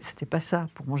 C'était pas ça,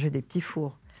 pour manger des petits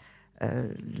fours.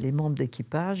 Les membres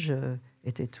d'équipage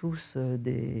étaient tous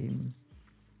des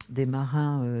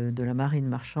marins de la marine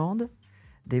marchande,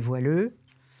 des voileux.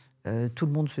 Tout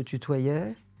le monde se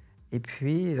tutoyait. Et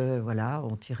puis, voilà,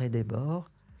 on tirait des bords.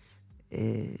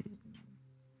 Et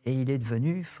il est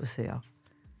devenu Fosséa.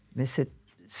 Mais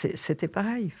c'était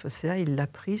pareil. Fosséa, il l'a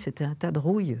pris, c'était un tas de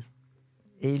rouille.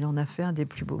 Et il en a fait un des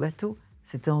plus beaux bateaux.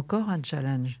 C'était encore un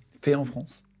challenge. Fait en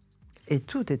France. Et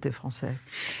tout était français.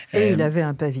 Et il avait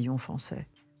un pavillon français.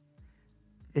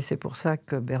 Et c'est pour ça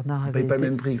que Bernard avait... On ne paye pas le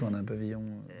même prix quand on a un pavillon.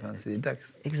 Enfin, c'est des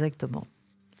taxes. Exactement.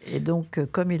 Et donc,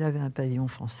 comme il avait un pavillon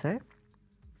français,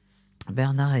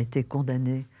 Bernard a été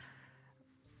condamné,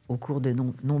 au cours des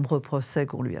nombreux procès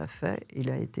qu'on lui a faits,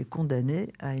 il a été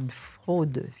condamné à une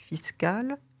fraude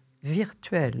fiscale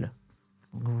virtuelle.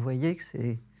 Donc vous voyez que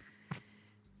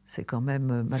c'est quand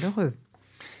même malheureux.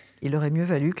 Il aurait mieux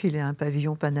valu qu'il ait un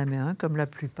pavillon panaméen, comme la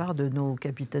plupart de nos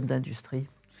capitaines d'industrie.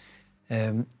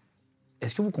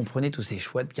 Est-ce que vous comprenez tous ces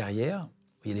choix de carrière?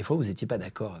 Il y a des fois où vous n'étiez pas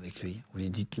d'accord avec lui. Vous lui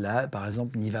dites là, par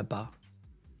exemple, n'y va pas.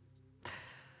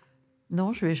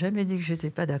 Non, je lui ai jamais dit que j'étais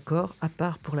pas d'accord, à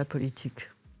part pour la politique.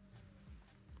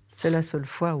 C'est la seule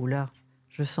fois où là,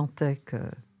 je sentais que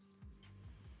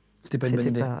C'était pas une bonne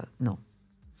idée. Non,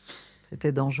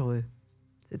 c'était dangereux.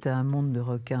 C'était un monde de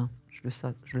requins, je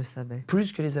le savais.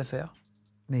 Plus que les affaires?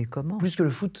 Mais comment? Plus que le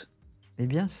foot? Mais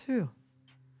bien sûr.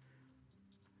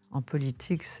 En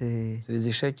politique, C'est les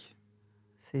échecs?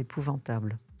 c'est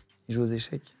épouvantable. Ils jouent aux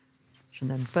échecs? Je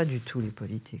n'aime pas du tout les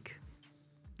politiques.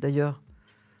 D'ailleurs,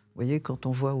 vous voyez, quand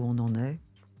on voit où on en est,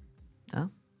 hein,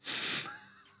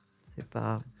 c'est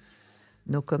pas...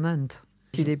 No comment.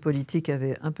 Si les politiques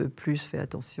avaient un peu plus fait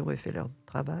attention et fait leur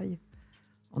travail,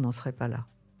 on n'en serait pas là.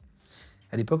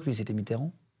 À l'époque, lui, c'était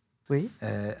Mitterrand, Oui.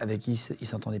 avec qui il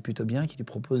s'entendait plutôt bien, qui lui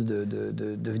propose de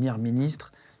devenir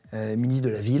ministre, ministre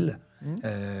de la ville.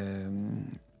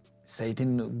 Ça a été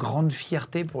une grande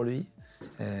fierté pour lui.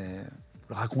 Le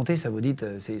raconter, ça vous dites,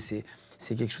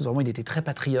 c'est quelque chose, vraiment, il était très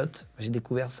patriote. J'ai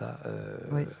découvert ça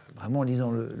vraiment en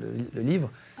lisant le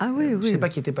livre. Ah oui, oui. Je ne sais pas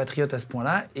qu'il était patriote à ce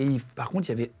point-là. Et par contre,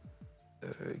 il y avait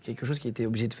quelque chose qu'il était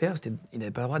obligé de faire. Il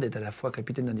n'avait pas le droit d'être à la fois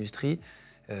capitaine d'industrie.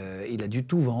 Il a dû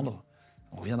tout vendre.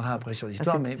 On reviendra après sur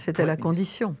l'histoire. C'était la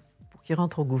condition. Pour qu'il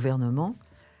rentre au gouvernement,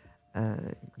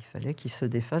 il fallait qu'il se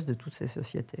défasse de toutes ces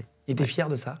sociétés. Il était fier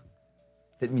de ça,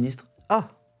 d'être ministre? Ah,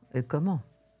 et comment?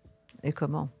 Et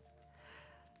comment?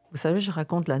 Vous savez, je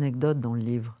raconte l'anecdote dans le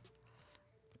livre.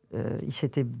 Il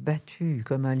s'était battu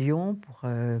comme un lion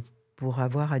pour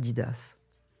avoir Adidas.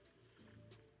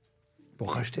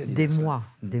 Pour racheter Adidas?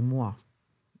 Des mois.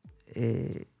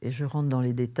 Et je rentre dans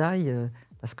les détails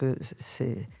parce que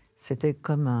c'était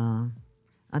comme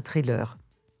un thriller.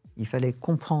 Il fallait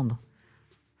comprendre.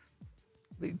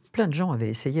 Plein de gens avaient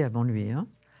essayé avant lui, hein.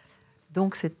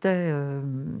 Donc c'était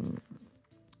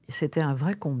un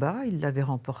vrai combat, il l'avait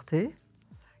remporté.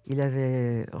 Il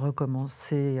avait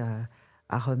recommencé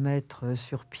à remettre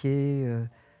sur pied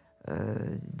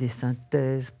des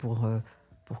synthèses pour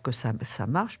que ça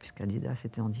marche, puisqu'Adidas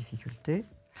était en difficulté.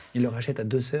 Il le rachète à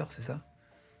 2 sœurs, c'est ça?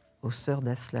 Aux sœurs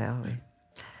d'Hassler, oui.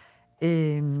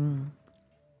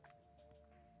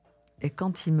 Et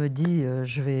quand il me dit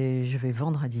je vais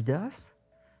vendre Adidas,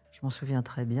 je m'en souviens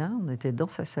très bien, on était dans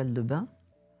sa salle de bain.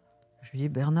 Je lui dis,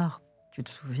 Bernard, tu te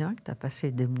souviens que tu as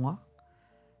passé des mois?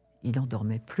 Il n'en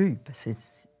dormait plus, il passait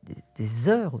des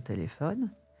heures au téléphone.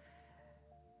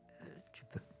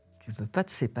 Tu peux pas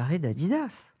te séparer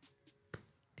d'Adidas.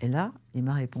 Et là, il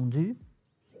m'a répondu,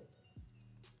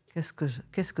 qu'est-ce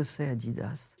que c'est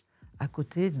Adidas? À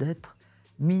côté d'être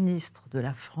ministre de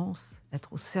la France,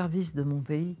 être au service de mon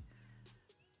pays.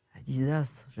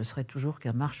 Adidas, je serai toujours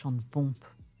qu'un marchand de pompes.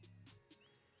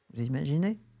 Vous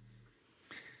imaginez?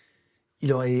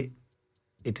 Il aurait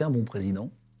été un bon président?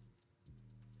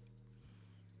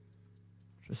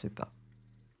 Je ne sais pas.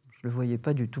 Je ne le voyais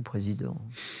pas du tout président.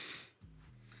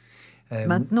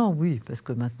 Maintenant, oui, parce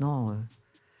que maintenant,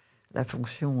 la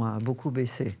fonction a beaucoup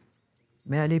baissé.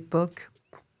 Mais à l'époque,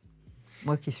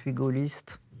 moi qui suis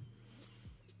gaulliste...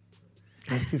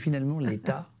 Est-ce que finalement,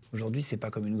 l'État, aujourd'hui, c'est pas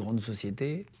comme une grande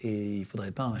société et il ne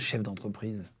faudrait pas un chef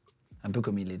d'entreprise? Un peu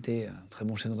comme il était un très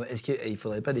bon chef d'entreprise. Est-ce qu'il ne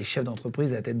faudrait pas des chefs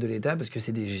d'entreprise à la tête de l'État? Parce que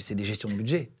c'est des gestions de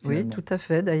budget, finalement. Oui, tout à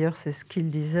fait. D'ailleurs, c'est ce qu'il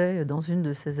disait dans une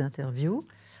de ses interviews.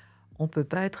 On ne peut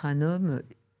pas être un homme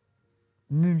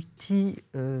multi...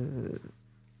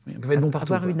 on peut être bon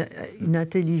partout, avoir une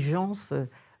intelligence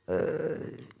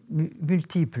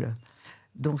multiple.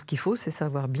 Donc, ce qu'il faut, c'est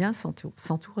savoir bien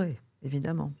s'entourer,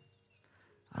 évidemment.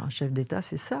 Alors, un chef d'État,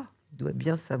 c'est ça. Il doit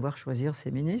bien savoir choisir ses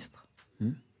ministres.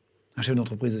 Un chef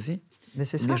d'entreprise aussi? Mais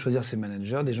c'est ça. Bien choisir ses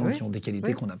managers, des gens qui ont des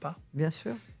qualités qu'on n'a pas. Bien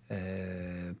sûr.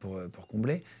 Pour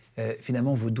combler.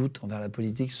 Finalement, vos doutes envers la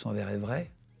politique se sont avérés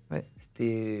vrais. Ouais.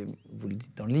 C'était, vous le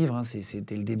dites dans le livre, hein,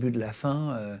 c'était le début de la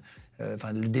fin,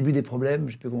 le début des problèmes. Je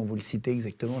ne sais plus comment vous le citez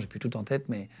exactement, j'ai plus tout en tête,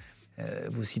 mais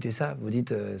vous citez ça. Vous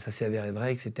dites ça s'est avéré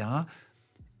vrai, etc.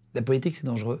 La politique, c'est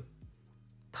dangereux?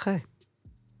 Très.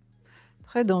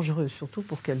 Très dangereux, surtout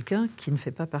pour quelqu'un qui ne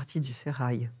fait pas partie du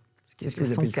sérail. Qu'est-ce que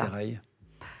vous appelez le sérail?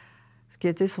 Ce qui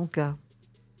était son cas.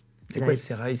 C'est quoi le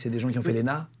sérail? C'est des gens qui ont fait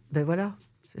l'ENA? Ben voilà,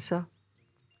 c'est ça.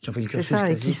 Qui ont fait le cursus classique. C'est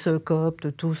ça, classique. et qui se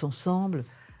cooptent tous ensemble,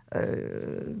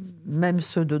 même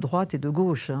ceux de droite et de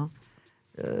gauche. Hein.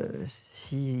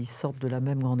 S'ils sortent de la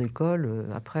même grande école,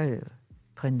 après,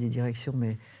 ils prennent des directions.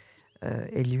 Mais,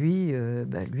 et lui,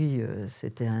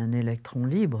 c'était un électron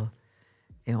libre.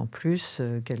 Et en plus,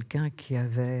 quelqu'un qui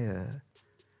avait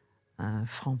un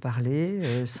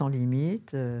franc-parler, sans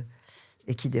limite,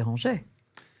 et qui dérangeait.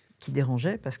 Qui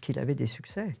dérangeait parce qu'il avait des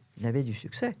succès. Il avait du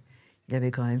succès. Il avait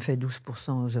quand même fait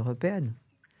 12% aux européennes.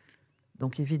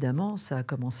 Donc évidemment, ça a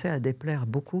commencé à déplaire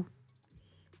beaucoup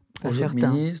à aux autres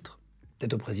certains. ministres,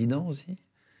 peut-être au président aussi?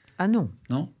 Ah non.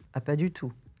 Non? Ah, pas du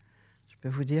tout. Je peux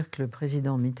vous dire que le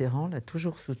président Mitterrand l'a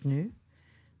toujours soutenu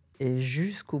et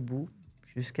jusqu'au bout,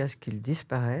 jusqu'à ce qu'il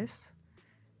disparaisse,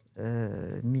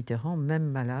 Mitterrand,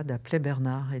 même malade, appelait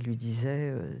Bernard et lui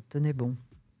disait « tenez bon ».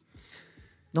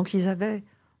 Donc ils avaient,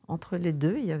 entre les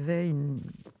deux, il y avait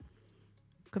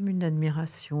comme une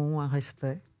admiration, un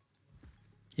respect.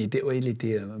 Il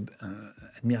était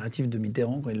admiratif de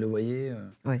Mitterrand quand il le voyait.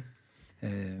 Oui.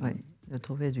 Oui. Il le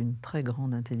trouvait d'une très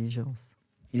grande intelligence.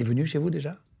 Il est venu chez vous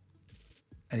déjà?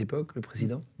 À l'époque, le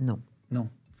président? Non. Non.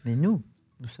 Mais nous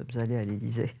sommes allés à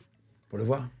l'Élysée. Pour le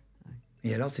voir? Oui.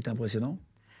 Et alors, c'était impressionnant?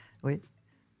 Oui.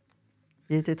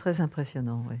 Il était très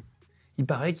impressionnant, oui. Il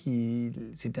paraît qu'il...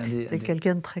 C'était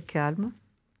quelqu'un de très calme,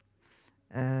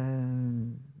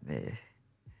 mais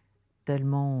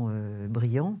tellement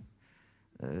brillant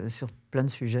sur plein de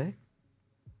sujets.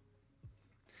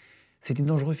 C'était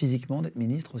dangereux physiquement d'être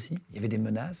ministre aussi? Il y avait des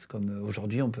menaces, comme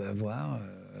aujourd'hui on peut avoir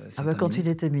quand il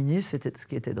était ministre, ce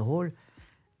qui était drôle,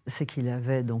 c'est qu'il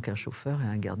avait donc un chauffeur et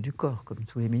un garde du corps, comme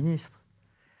tous les ministres.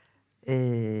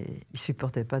 Et il ne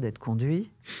supportait pas d'être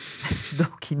conduit,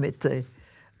 donc il mettait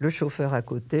le chauffeur à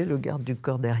côté, le garde du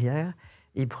corps derrière,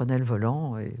 et il prenait le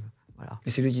volant, et voilà.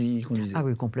 Mais c'est lui qui conduisait? Ah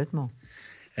oui, complètement.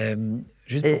 Et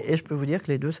je peux vous dire que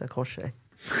les deux s'accrochaient.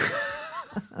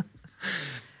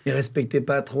 Il ne respectait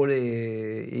pas trop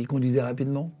et il conduisait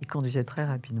rapidement? Il conduisait très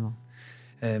rapidement.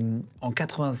 En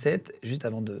 87, juste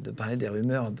avant de parler des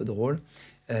rumeurs un peu drôles,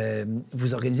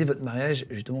 vous organisez votre mariage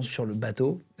justement sur le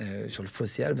bateau, sur le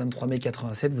Phocéa, le 23 mai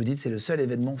 87. Vous dites que c'est le seul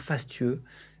événement fastueux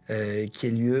qui a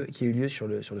eu lieu sur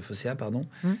le Phocéa, pardon.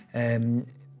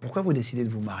 Pourquoi vous décidez de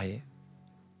vous marier?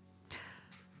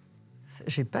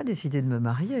 J'ai pas décidé de me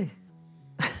marier.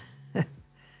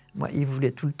 Moi, il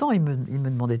voulait tout le temps, il me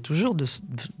demandait toujours de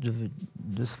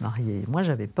se marier. Moi,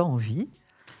 j'avais pas envie,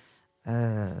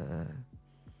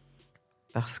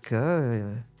 parce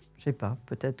que, je sais pas,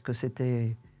 peut-être que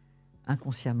c'était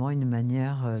inconsciemment une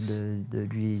manière de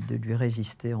lui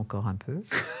résister encore un peu.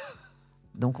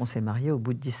 Donc, on s'est mariés au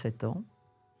bout de 17 ans.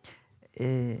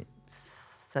 Et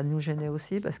ça nous gênait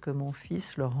aussi parce que mon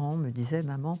fils, Laurent, me disait «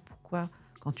 Maman, pourquoi,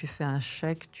 quand tu fais un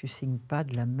chèque, tu signes pas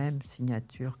de la même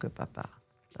signature que papa ?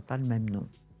 T'as pas le même nom. »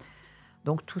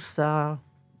 Donc tout ça,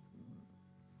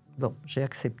 bon, j'ai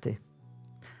accepté.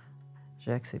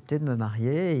 J'ai accepté de me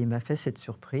marier et il m'a fait cette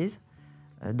surprise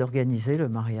d'organiser le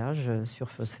mariage sur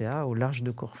Phocéa au large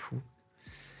de Corfou.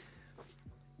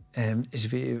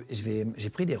 J'ai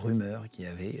pris des rumeurs qu'il y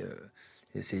avait,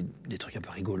 c'est des trucs un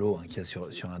peu rigolos qu'il y a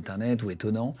sur Internet ou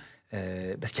étonnants,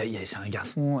 parce que c'est un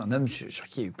garçon, un homme sur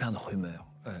qui il y a eu plein de rumeurs.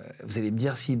 Vous allez me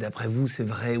dire si, d'après vous, c'est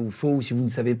vrai ou faux, ou si vous ne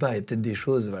savez pas, il y a peut-être des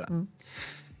choses, voilà.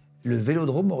 Le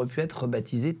vélodrome aurait pu être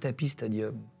rebaptisé Tapie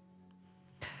Stadium.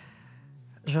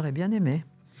 J'aurais bien aimé.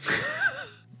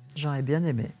 J'aurais bien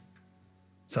aimé.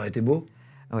 Ça aurait été beau?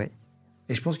 Oui.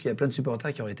 Et je pense qu'il y a plein de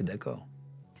supporters qui auraient été d'accord.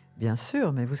 Bien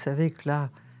sûr, mais vous savez que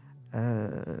là,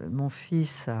 mon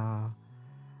fils a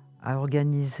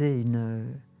organisé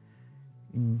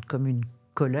comme une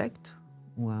collecte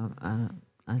ou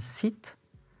un site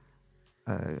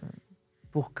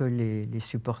pour que les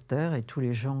supporters et tous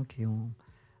les gens qui ont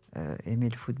aimé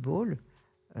le football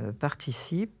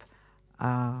participent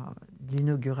à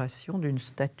l'inauguration d'une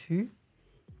statue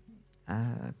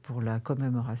pour la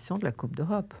commémoration de la Coupe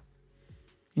d'Europe.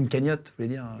 Une cagnotte, vous voulez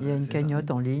dire? Il y a une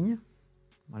cagnotte en ligne,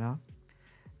 voilà.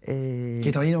 Et... Qui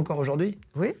est en ligne encore aujourd'hui?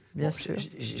 Oui, bien sûr.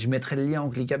 Je mettrai le lien en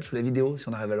cliquable sous la vidéo, si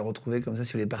on arrive à le retrouver comme ça,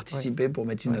 si vous voulez participer pour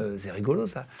mettre une... Ouais. C'est rigolo,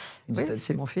 ça. Oui,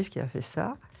 c'est mon fils qui a fait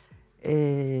ça.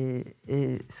 Et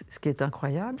ce qui est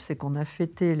incroyable, c'est qu'on a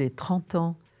fêté les 30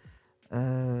 ans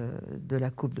de la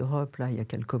Coupe d'Europe, là, il y a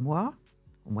quelques mois,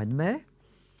 au mois de mai.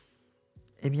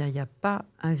 Eh bien, il n'y a pas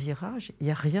un virage, il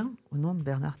n'y a rien au nom de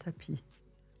Bernard Tapie.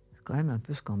 C'est quand même un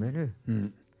peu scandaleux.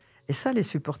 Et ça, les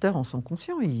supporters en sont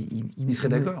conscients. Ils seraient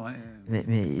d'accord, ouais.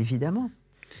 Mais évidemment.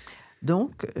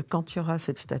 Donc, quand il y aura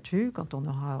cette statue, quand on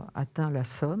aura atteint la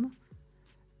somme,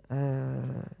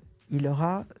 il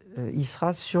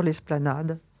sera sur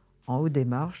l'esplanade, en haut des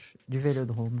marches du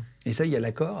Vélodrome. Et ça, il y a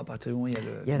l'accord à partir du moment où il y a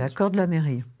le... Il y a l'accord de la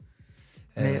mairie.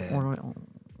 Mais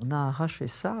on a arraché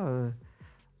ça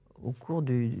au cours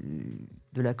de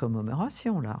la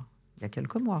commémoration, là, il y a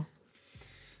quelques mois.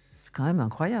 C'est quand même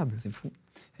incroyable. C'est fou.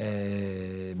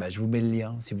 Je vous mets le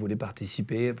lien si vous voulez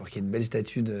participer pour qu'il y ait une belle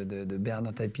statue de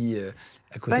Bernard Tapie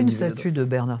à côté du Vélodrome. Pas une statue de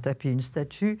Bernard Tapie, une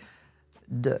statue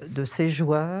de ces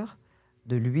joueurs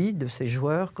de lui, de ses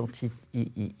joueurs, quand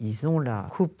ils ont la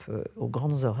coupe aux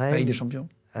grandes oreilles. Avec des champions.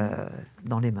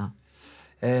 Dans les mains.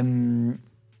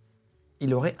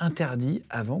 Il aurait interdit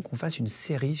avant qu'on fasse une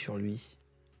série sur lui.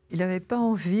 Il n'avait pas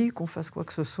envie qu'on fasse quoi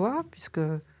que ce soit, puisque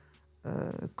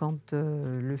quand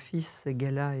le fils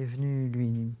Ségala est venu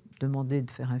lui demander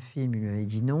de faire un film, il lui avait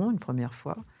dit non une première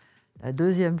fois. La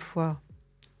deuxième fois,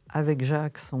 avec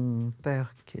Jacques, son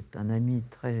père, qui est un ami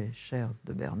très cher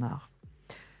de Bernard,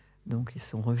 donc ils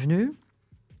sont revenus.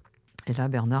 Et là,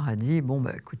 Bernard a dit, bon,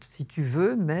 bah, écoute, si tu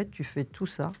veux, mais tu fais tout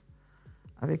ça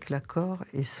avec l'accord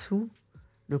et sous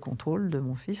le contrôle de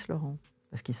mon fils Laurent.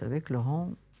 Parce qu'il savait que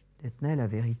Laurent détenait la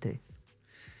vérité.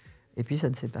 Et puis, ça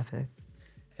ne s'est pas fait.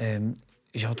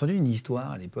 J'ai entendu une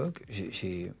histoire à l'époque.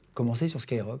 J'ai commencé sur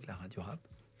Skyrock, la radio rap.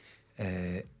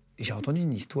 J'ai entendu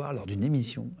une histoire lors d'une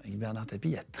émission avec Bernard Tapie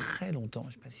il y a très longtemps, je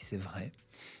ne sais pas si c'est vrai,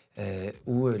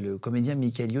 où le comédien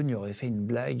Michael Youn lui aurait fait une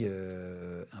blague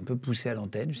un peu poussée à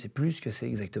l'antenne, je ne sais plus ce que c'est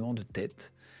exactement de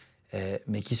tête,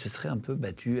 mais qui se serait un peu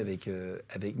battu avec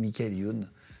Michael Youn,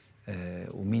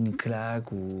 ou mis une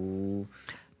claque, ou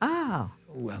un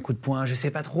coup de poing, je ne sais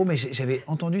pas trop, mais j'avais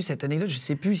entendu cette anecdote, je ne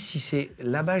sais plus si c'est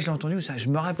là-bas je l'ai entendu ou ça, je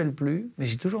ne me rappelle plus, mais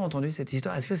j'ai toujours entendu cette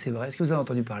histoire. Est-ce que c'est vrai? Est-ce que vous avez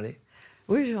entendu parler?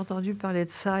 Oui, j'ai entendu parler de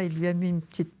ça. Il lui a mis une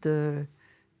petite,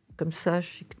 comme ça,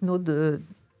 chiquenaude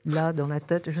là, dans la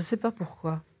tête. Je ne sais pas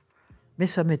pourquoi. Mais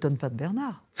ça ne m'étonne pas de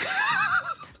Bernard.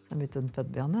 Ça ne m'étonne pas de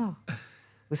Bernard.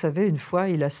 Vous savez, une fois,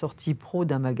 il a sorti Pro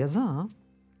d'un magasin. Hein.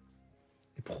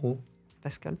 Et Pro?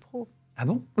 Pascal Pro. Ah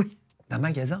bon? Oui. D'un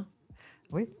magasin?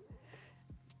 Oui.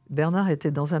 Bernard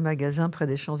était dans un magasin près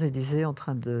des Champs-Élysées en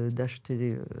train d'acheter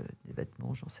des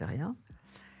vêtements, j'en sais rien.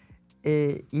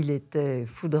 Et il était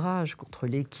foudrage contre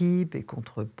l'équipe et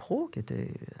contre Pro, qui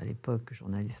était à l'époque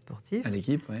journaliste sportif. À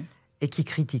l'équipe, oui. Et qui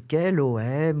critiquait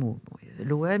l'OM.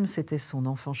 L'OM, c'était son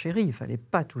enfant chéri. Il ne fallait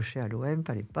pas toucher à l'OM, il ne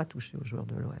fallait pas toucher aux joueurs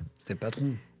de l'OM. C'était le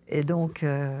patron. Et donc,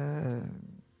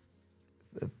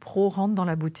 Pro rentre dans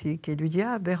la boutique et lui dit «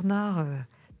 Ah, Bernard,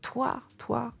 toi,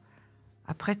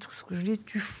 après tout ce que je dis,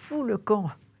 tu fous le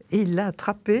camp. » Et il l'a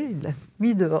attrapé, il l'a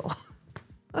mis dehors.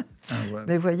 Ouais.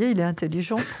 Mais vous voyez, il est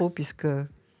intelligent, Pro,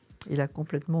 puisqu'il a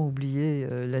complètement oublié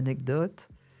l'anecdote.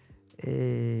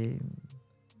 Et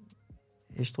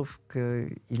je trouve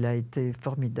qu'il a été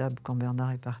formidable quand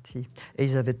Bernard est parti. Et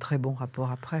ils avaient de très bons rapports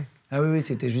après. Ah oui,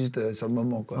 c'était juste sur le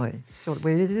moment, quoi. Ouais.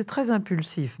 Il était très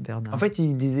impulsif, Bernard. En fait,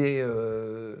 il disait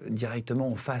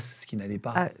directement en face ce qui n'allait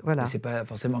pas. Ah, voilà. Et c'est pas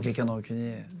forcément quelqu'un de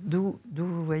rancunier. D'où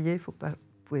vous voyez, vous ne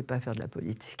pouvez pas faire de la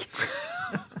politique.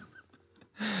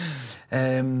 Vous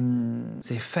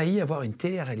avez failli avoir une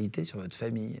télé-réalité sur votre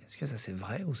famille. Est-ce que ça c'est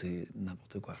vrai ou c'est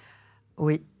n'importe quoi?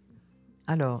 Oui.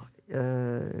 Alors,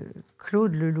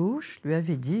 Claude Lelouch lui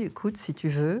avait dit, écoute, si tu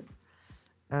veux,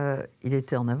 il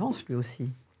était en avance lui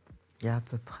aussi, il y a à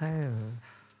peu près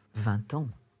 20 ans.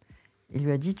 Il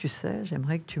lui a dit, tu sais,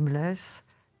 j'aimerais que tu me laisses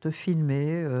te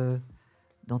filmer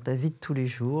dans ta vie de tous les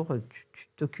jours. Tu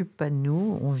t'occupes pas de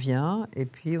nous, on vient, et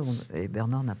puis et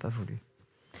Bernard n'a pas voulu.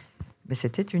 Mais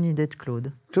c'était une idée de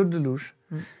Claude. Claude Lelouch.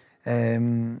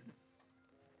 Il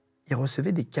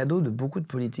recevait des cadeaux de beaucoup de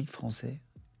politiques français.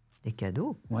 Des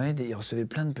cadeaux? Ouais, il recevait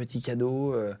plein de petits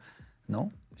cadeaux.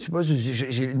 Non? Je sais pas,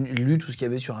 j'ai lu tout ce qu'il y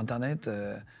avait sur Internet.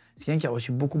 C'est quelqu'un qui a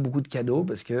reçu beaucoup de cadeaux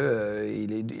parce que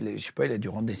je sais pas, il a dû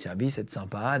rendre des services, être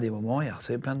sympa à des moments. Il a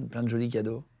reçu plein de jolis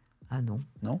cadeaux. Ah non?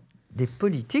 Non? Des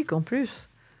politiques en plus?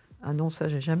 Ah non, ça,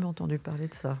 j'ai jamais entendu parler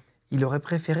de ça. Il aurait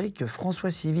préféré que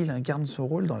François Civil incarne son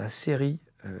rôle dans la série,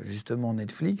 justement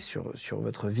Netflix, sur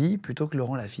votre vie, plutôt que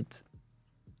Laurent Lafitte.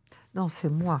 Non, c'est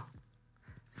moi.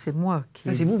 C'est moi qui...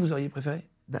 Ça, c'est vous auriez préféré?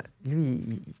 Bah, lui,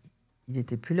 il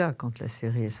n'était plus là quand la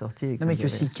série est sortie. Non, mais que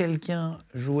si quelqu'un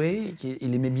jouait,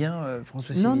 il aimait bien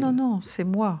François Civil. Non, c'est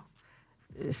moi.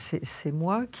 C'est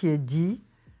moi qui ai dit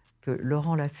que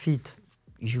Laurent Lafitte,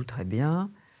 il joue très bien,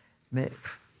 mais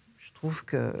je trouve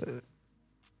que...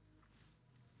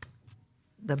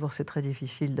 D'abord, c'est très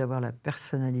difficile d'avoir la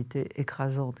personnalité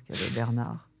écrasante qu'avait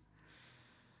Bernard.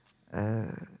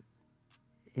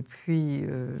 Et puis,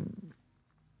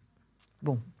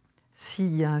 bon,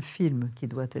 s'il y a un film qui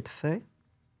doit être fait,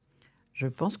 je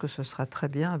pense que ce sera très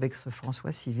bien avec ce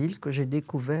François Civil que j'ai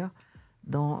découvert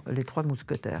dans Les Trois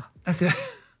Mousquetaires. Ah, c'est vrai.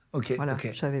 Ok, voilà, ok. Je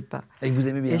ne savais pas. Et vous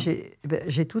aimez bien. Et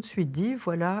j'ai tout de suite dit,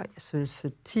 voilà, ce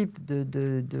type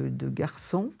de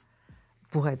garçon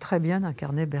pourrait très bien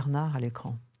incarner Bernard à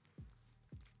l'écran.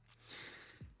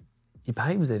 Il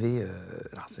paraît que vous avez,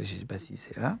 alors je ne sais pas si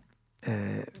c'est là,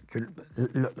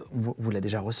 vous l'avez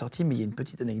déjà ressorti, mais il y a une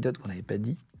petite anecdote qu'on n'avait pas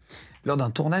dit. Lors d'un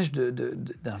tournage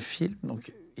d'un film,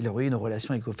 donc, il aurait eu une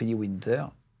relation avec Ophélie Winter.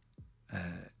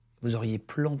 vous auriez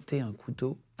planté un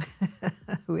couteau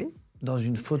Oui. dans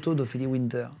une photo d'Ophélie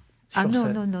Winter. Ah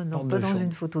non, pas dans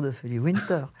une photo d'Ophélie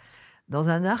Winter. Dans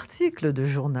un article de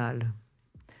journal.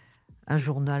 Un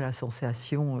journal à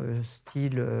sensation,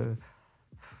 style...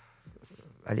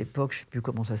 à l'époque, je ne sais plus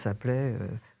comment ça s'appelait,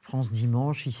 France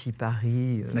Dimanche, ici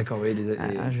Paris. D'accord, oui.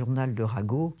 Un journal de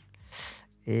ragot.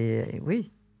 Et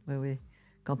oui.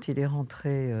 Quand il est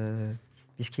rentré,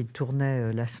 puisqu'il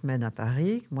tournait la semaine à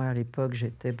Paris, moi à l'époque,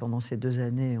 pendant ces 2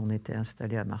 années, on était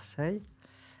installés à Marseille.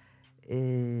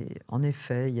 Et en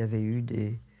effet, il y avait eu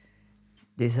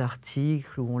des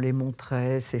articles où on les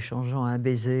montrait s'échangeant un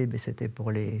baiser, mais c'était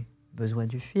pour les besoins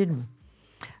du film.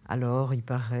 Alors, il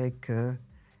paraît que...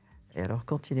 Et alors,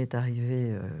 quand il est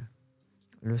arrivé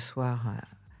le soir,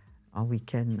 en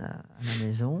week-end à la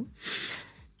maison,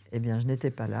 eh bien, je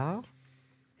n'étais pas là.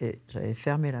 Et j'avais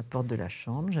fermé la porte de la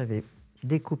chambre, j'avais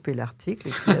découpé l'article,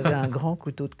 et puis il y avait un grand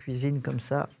couteau de cuisine comme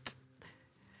ça,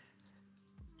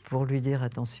 pour lui dire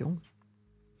attention.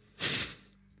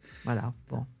 Voilà,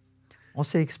 bon. On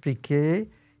s'est expliqué.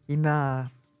 Il m'a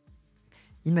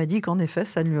dit qu'en effet,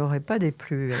 ça ne lui aurait pas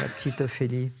déplu à la petite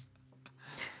Ophélie.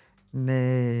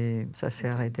 Mais ça s'est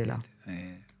arrêté là.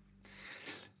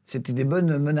 C'était des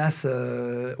bonnes menaces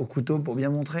au couteau pour bien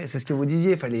montrer. C'est ce que vous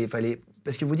disiez. Fallait...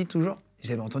 Parce que vous dites toujours,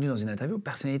 j'avais entendu dans une interview,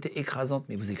 personnalité écrasante,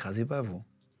 mais vous écrasez pas, vous?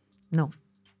 Non.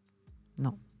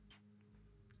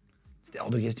 C'était hors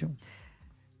de question.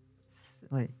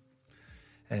 Oui.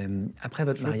 Après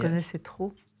votre mariage... Je le connaissais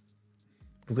trop.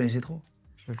 Vous connaissez trop?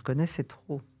 Je le connaissais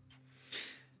trop.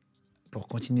 Pour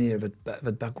continuer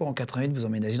votre parcours, en 88, vous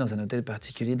emménagez dans un hôtel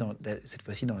particulier, cette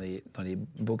fois-ci dans les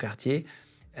beaux quartiers.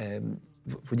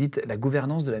 Vous dites la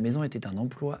gouvernance de la maison était un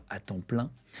emploi à temps plein.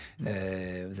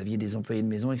 Vous aviez des employés de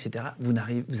maison, etc. Vous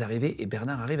arrivez, et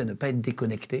Bernard arrive à ne pas être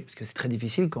déconnecté, parce que c'est très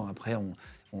difficile quand après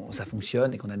ça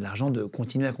fonctionne et qu'on a de l'argent de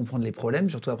continuer à comprendre les problèmes,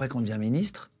 surtout après quand on devient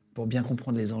ministre, pour bien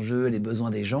comprendre les enjeux, les besoins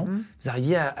des gens. Vous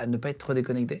arriviez à ne pas être trop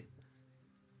déconnecté?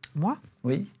 Moi?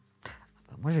 Oui.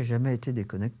 Moi, j'ai jamais été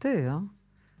déconnecté. Hein.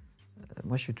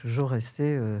 Moi, je suis toujours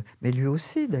resté... mais lui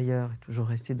aussi, d'ailleurs, est toujours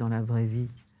resté dans la vraie vie.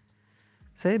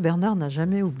 Vous savez, Bernard n'a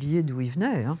jamais oublié d'où il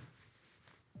venait. Hein.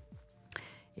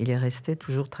 Il est resté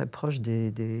toujours très proche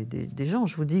des gens.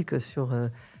 Je vous dis que sur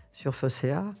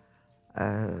Phocéa,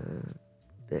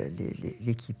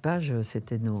 l'équipage,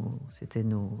 c'était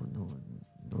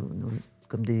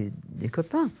comme des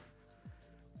copains.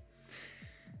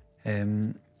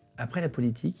 Après la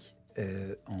politique,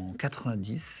 en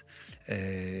 90,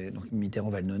 donc Mitterrand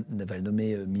va le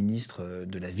nommer ministre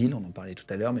de la ville, on en parlait tout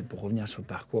à l'heure, mais pour revenir sur le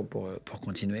parcours, pour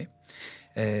continuer.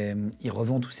 Il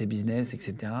revend tous ses business,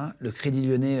 etc. Le Crédit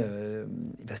Lyonnais,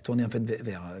 il va se tourner en fait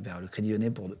vers le Crédit Lyonnais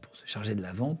pour se charger de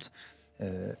la vente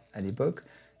à l'époque.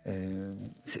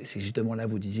 C'est justement là,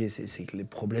 vous disiez, c'est que les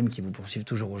problèmes qui vous poursuivent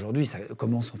toujours aujourd'hui, ça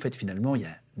commence en fait finalement il y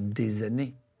a des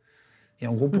années. Et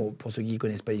en gros, pour ceux qui ne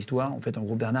connaissent pas l'histoire, en fait, en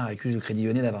gros, Bernard accuse le Crédit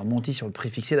Lyonnais d'avoir menti sur le prix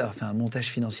fixé, d'avoir fait un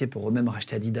montage financier pour eux-mêmes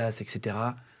racheter Adidas, etc.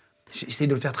 J'essaie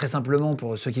de le faire très simplement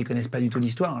pour ceux qui ne connaissent pas du tout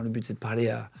l'histoire. Hein. Le but, c'est de parler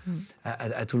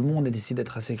à tout le monde et d'essayer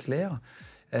d'être assez clair.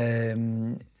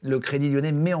 Le Crédit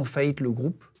Lyonnais met en faillite le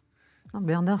groupe. Non,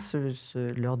 Bernard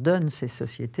leur donne ses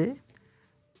sociétés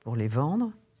pour les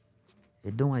vendre,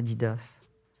 et dont Adidas.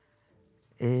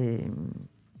 Et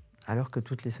alors que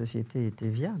toutes les sociétés étaient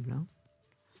viables. Hein.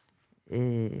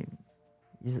 Et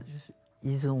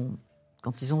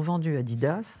quand ils ont vendu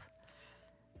Adidas,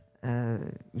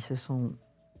 ils se sont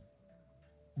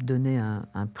donné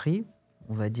un prix,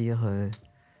 on va dire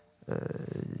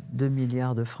 2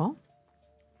 milliards de francs.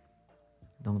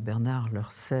 Donc Bernard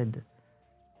leur cède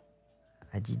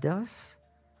Adidas,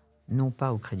 non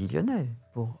pas au Crédit Lyonnais,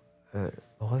 pour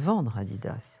revendre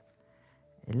Adidas.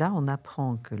 Et là, on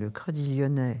apprend que le Crédit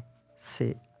Lyonnais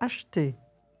s'est acheté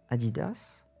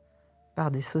Adidas par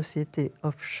des sociétés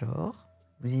offshore.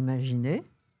 Vous imaginez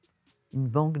une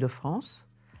banque de France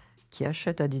qui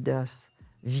achète Adidas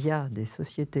via des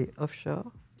sociétés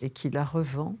offshore et qui la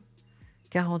revend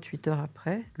 48 heures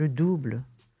après, le double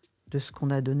de ce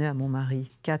qu'on a donné à mon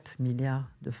mari, 4 milliards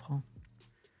de francs.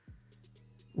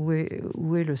 Où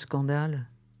est le scandale?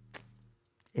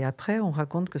 Et après, on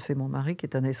raconte que c'est mon mari qui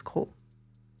est un escroc.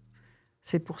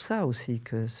 C'est pour ça aussi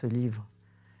que ce livre...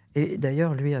 Et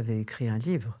d'ailleurs, lui avait écrit un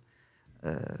livre.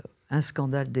 Un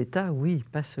scandale d'État, oui,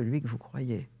 pas celui que vous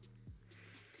croyez.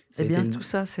 Eh bien, tout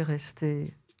ça, c'est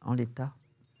resté en l'état.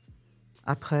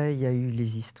 Après, il y a eu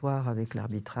les histoires avec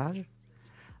l'arbitrage.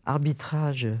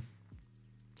 Arbitrage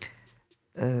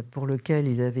pour lequel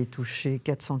il avait touché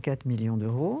 404 millions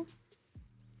d'euros.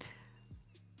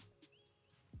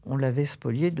 On l'avait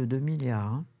spolié de 2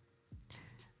 milliards. Hein.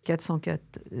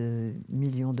 404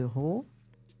 millions d'euros.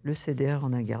 Le CDR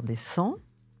en a gardé 100.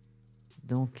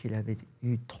 Donc, il avait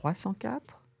eu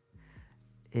 304.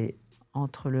 Et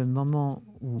entre le moment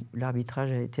où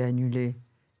l'arbitrage a été annulé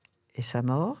et sa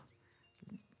mort,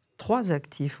 3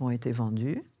 actifs ont été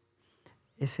vendus.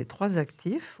 Et ces 3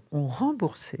 actifs ont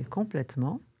remboursé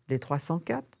complètement les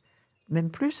 304, même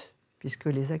plus, puisque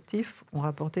les actifs ont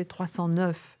rapporté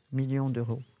 309 millions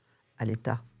d'euros à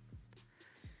l'État.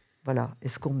 Voilà. Et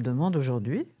ce qu'on me demande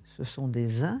aujourd'hui, ce sont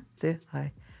des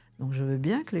intérêts. Donc je veux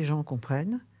bien que les gens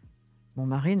comprennent. Mon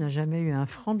mari n'a jamais eu un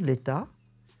franc de l'État.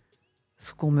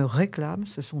 Ce qu'on me réclame,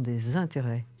 ce sont des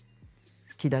intérêts.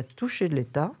 Ce qu'il a touché de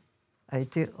l'État a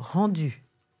été rendu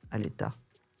à l'État.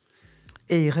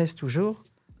 Et il reste toujours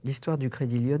l'histoire du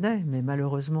Crédit Lyonnais, mais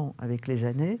malheureusement, avec les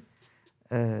années,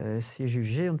 c'est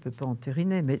jugé, on ne peut pas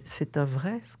entériner. Mais c'est un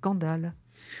vrai scandale.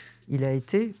 Il a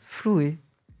été floué.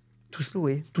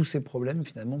 Tous ces problèmes,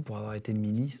 finalement, pour avoir été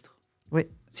ministre, oui.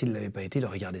 S'il ne l'avait pas été, il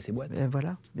aurait gardé ses boîtes. Et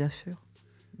voilà, bien sûr.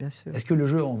 Bien sûr. Est-ce que le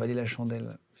jeu en valait la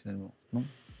chandelle, finalement? Non.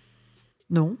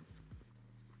 Non.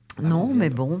 Ah, non, mais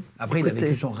bon. Après, écoutez, il a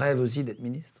vécu son rêve aussi d'être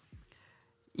ministre.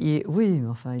 Oui, mais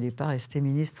enfin, il n'est pas resté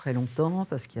ministre très longtemps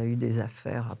parce qu'il y a eu des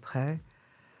affaires après.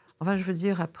 Enfin, je veux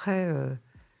dire, après,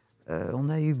 on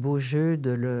a eu beau jeu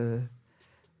de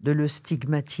le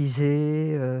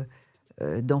stigmatiser,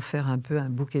 d'en faire un peu un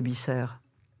bouc émissaire.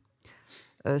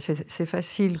 C'est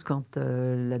facile quand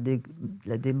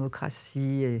la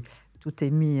démocratie, et tout est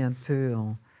mis un peu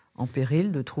en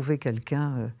péril, de trouver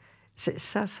quelqu'un...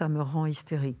 ça me rend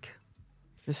hystérique.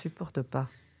 Je ne supporte pas.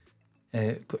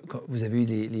 Quand vous avez eu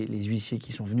les huissiers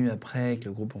qui sont venus après, que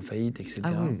le groupe en faillite, etc.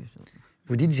 Ah oui.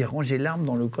 Vous dites, j'ai rangé l'arme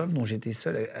dans le coffre dont j'étais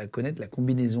seul à connaître la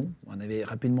combinaison. On en avait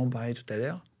rapidement parlé tout à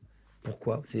l'heure.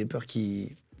 Pourquoi? Vous avez peur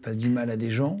qu'il fasse du mal à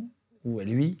des gens ou à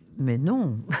lui? Mais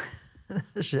non.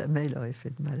 Jamais il aurait fait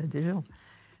de mal à des gens.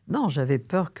 Non, j'avais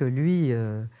peur que lui...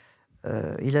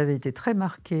 il avait été très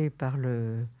marqué par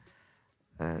le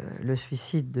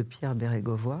suicide de Pierre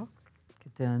Bérégovoy, qui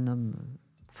était un homme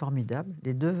formidable.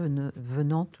 Les deux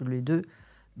venant tous les deux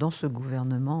dans ce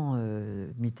gouvernement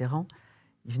Mitterrand,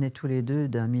 ils venaient tous les deux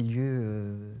d'un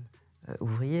milieu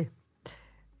ouvrier.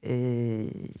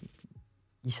 Et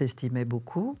ils s'estimaient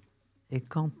beaucoup. Et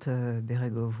quand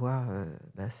Bérégovoy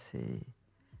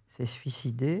s'est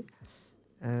suicidé,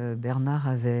 Bernard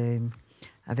avait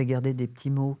gardé des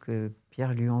petits mots que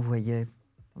Pierre lui envoyait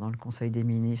pendant le Conseil des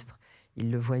ministres. Il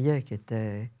le voyait qui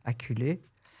était acculé.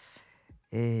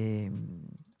 Et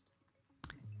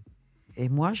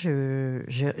moi,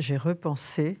 j'ai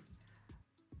repensé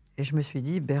et je me suis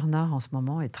dit, Bernard, en ce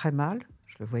moment, est très mal.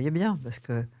 Je le voyais bien, parce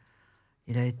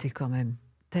qu'il a été quand même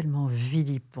tellement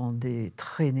vilipendé,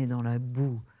 traîné dans la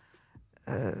boue,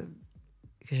 que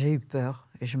j'ai eu peur.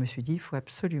 Et je me suis dit, il faut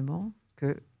absolument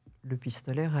que le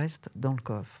pistolet reste dans le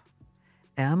coffre.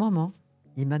 Et à un moment,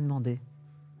 il m'a demandé.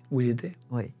 Où il était?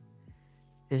 Oui.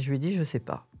 Et je lui ai dit, je ne sais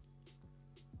pas.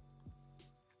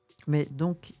 Mais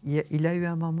donc, il a eu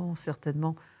un moment,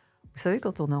 certainement... Vous savez,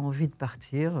 quand on a envie de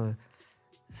partir,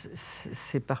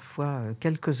 c'est parfois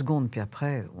quelques secondes, puis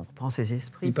après, on reprend ses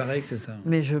esprits. Il paraît que c'est ça.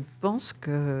 Mais je pense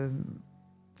que...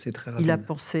 C'est très rapide.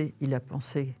 Il a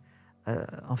pensé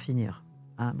en finir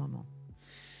à un moment.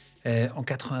 En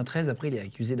 93, après, il est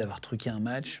accusé d'avoir truqué un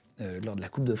match lors de la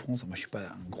Coupe de France. Moi, je ne suis pas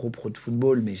un gros pro de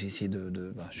football, mais j'ai essayé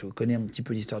je connais un petit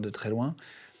peu l'histoire de très loin,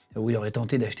 où il aurait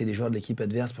tenté d'acheter des joueurs de l'équipe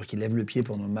adverse pour qu'ils lèvent le pied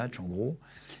pendant le match, en gros.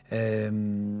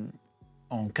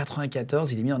 En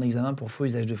 94, il est mis en examen pour faux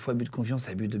usage de faux, abus de confiance,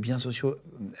 abus de biens sociaux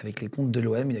avec les comptes de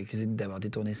l'OM. Il est accusé d'avoir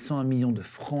détourné 101 millions de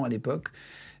francs à l'époque.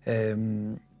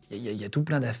 Il y a tout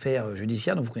plein d'affaires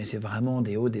judiciaires, donc vous connaissez vraiment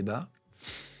des hauts, des bas.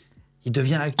 Il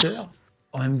devient acteur.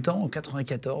 En même temps, en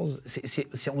 94,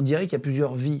 on dirait qu'il y a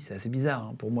plusieurs vies. C'est assez bizarre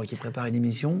hein, pour moi qui prépare une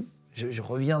émission. Je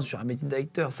reviens sur un métier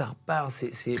d'acteur, ça repart.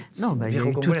 Non, il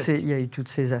y a eu toutes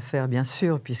ces affaires, bien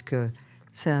sûr, puisque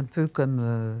c'est un peu comme,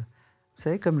 vous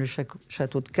savez, comme le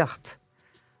château de cartes.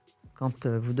 Quand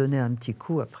vous donnez un petit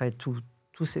coup, après, tout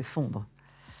s'effondre.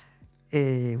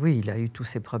 Et oui, il a eu tous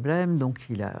ces problèmes, donc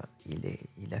il a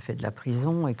fait de la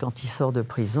prison. Et quand il sort de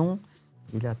prison,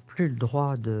 il n'a plus le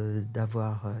droit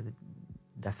d'avoir...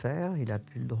 d'affaires, il n'a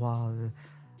plus le droit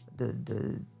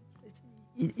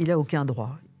il n'a aucun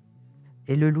droit.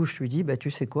 Et le louche lui dit, tu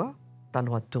sais quoi, tu as le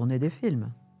droit de tourner des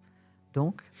films.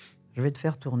 Donc, je vais te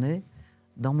faire tourner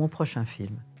dans mon prochain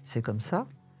film. C'est comme ça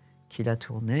qu'il a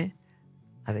tourné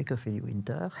avec Ophélie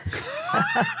Winter.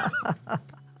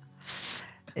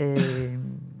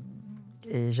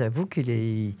 et j'avoue qu'il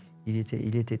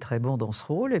était très bon dans ce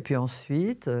rôle. Et puis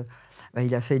ensuite,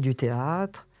 il a fait du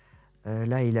théâtre.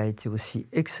 Là, il a été aussi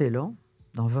excellent.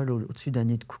 dans Vol au-dessus d'un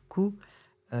nid de coucou,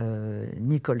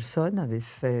 Nicholson avait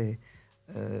fait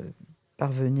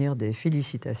parvenir des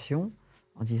félicitations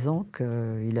en disant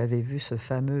qu'il avait vu ce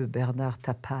fameux Bernard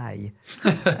Tapie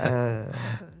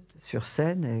sur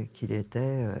scène et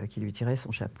qu'il lui tirait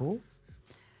son chapeau.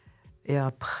 Et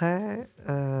après,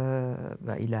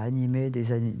 il a animé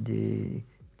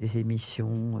des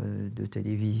émissions de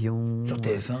télévision. Sur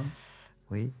TF1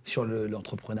 oui. Sur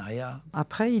l'entrepreneuriat.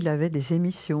 Après, il avait des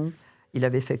émissions. Il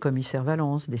avait fait Commissaire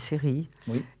Valence, des séries.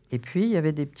 Oui. Et puis, il y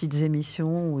avait des petites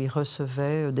émissions où il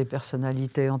recevait des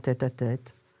personnalités en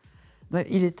tête-à-tête.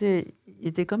 Il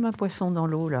était comme un poisson dans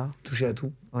l'eau, là. Touché à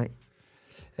tout. Oui.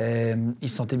 Il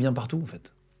se sentait bien partout, en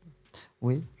fait.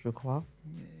 Oui, je crois.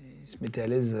 Il se mettait à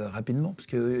l'aise rapidement, parce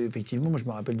que effectivement, moi, je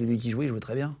me rappelle de lui qui jouait, il jouait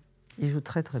très bien. Il joue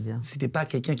très, très bien. C'était pas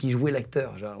quelqu'un qui jouait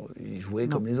l'acteur, genre, il jouait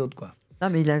comme les autres, quoi. Non,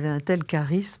 mais il avait un tel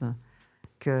charisme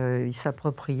qu'il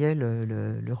s'appropriait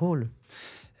le rôle.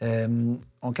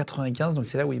 En 95, donc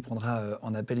c'est là où il prendra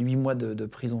en appel 8 mois de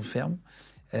prison ferme.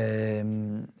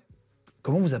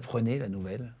 Comment vous apprenez la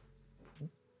nouvelle?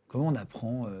 Comment on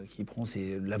apprend qu'il prend?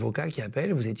 C'est l'avocat qui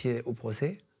appelle? Vous étiez au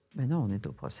procès? Mais non, on est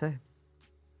au procès.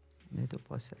 On est au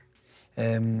procès.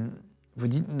 Vous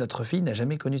dites, notre fille n'a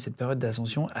jamais connu cette période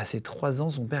d'ascension. À ses 3 ans,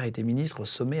 son père était ministre. Au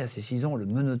sommet, à ses 6 ans, on le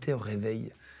menottait au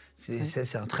réveil.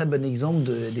 C'est un très bon exemple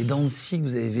des dents de scie que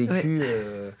vous avez vécues.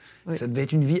 Oui. Oui. Ça devait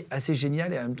être une vie assez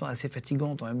géniale et en même temps assez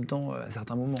fatigante, en même temps, à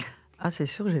certains moments. Ah, c'est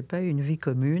sûr que je n'ai pas eu une vie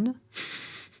commune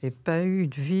et pas eu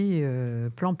une vie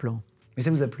plan-plan. Mais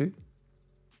ça vous a plu?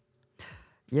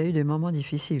 Il y a eu des moments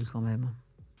difficiles quand même.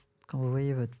 Quand vous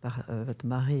voyez votre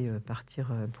mari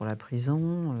partir pour la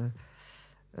prison,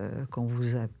 quand on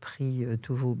vous a pris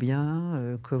tous vos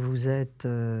biens, que vous êtes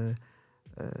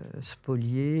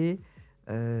spolié,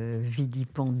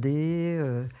 vilipendé,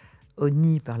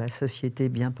 honni par la société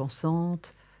bien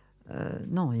pensante.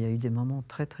 Non, il y a eu des moments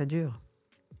très très durs.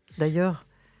 D'ailleurs,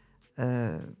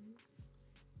 avant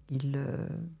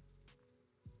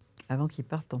qu'il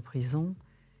parte en prison,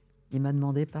 il m'a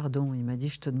demandé pardon. Il m'a dit «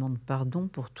 Je te demande pardon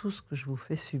pour tout ce que je vous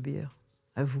fais subir,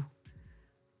 à vous.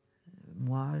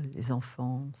 Moi, les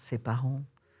enfants, ses parents,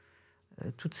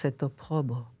 toute cette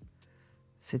opprobre. »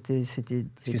 C'était.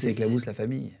 Parce que c'est éclabousse la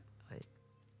famille. Oui.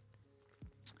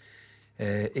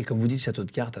 Et comme vous dites, château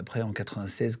de cartes, après, en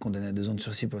 96, condamné à 2 ans de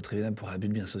sursis pour le tribunal pour abus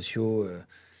de biens sociaux,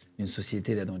 une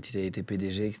société là, dont il a été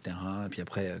PDG, etc. Et puis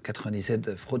après,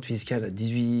 97, fraude fiscale,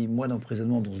 18 mois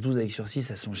d'emprisonnement, dont 12 avec sursis,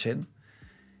 ça s'enchaîne.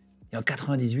 Et en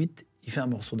 98, il fait un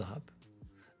morceau de rap.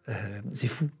 C'est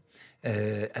fou.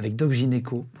 Avec Doc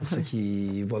Gynéco, pour ceux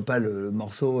qui ne voient pas le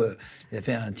morceau, il a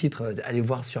fait un titre, allez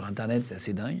voir sur Internet, c'est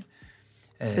assez dingue.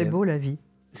 C'est beau la vie.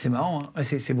 C'est marrant, hein,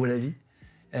 c'est beau la vie.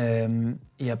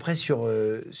 Et après,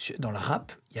 dans le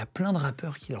rap, il y a plein de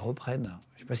rappeurs qui le reprennent.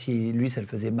 Je ne sais pas si lui, ça le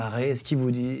faisait marrer. Est-ce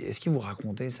qu'il vous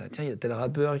racontait ça? Tiens, il y a tel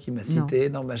rappeur qui m'a cité,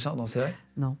 non, machin, non, c'est vrai?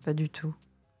 Non, pas du tout.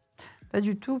 Pas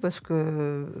du tout, parce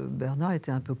que Bernard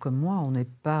était un peu comme moi. On n'est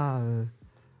pas...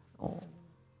 on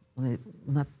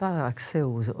n'a pas accès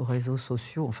aux réseaux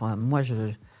sociaux. Enfin, moi,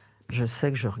 je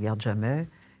sais que je ne regarde jamais.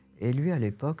 Et lui, à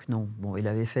l'époque, non. Bon, il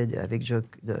avait fait avec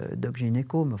Doc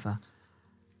Gynéco, mais enfin,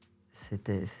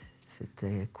 c'était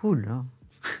cool. Hein.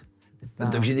 Pas...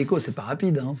 Doc Gynéco, c'est pas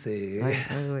rapide. Hein,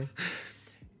 ouais.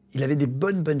 Il avait des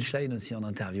bonnes punchlines aussi en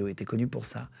interview. Il était connu pour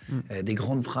ça. Des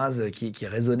grandes phrases qui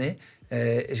résonnaient.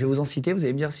 Je vais vous en citer. Vous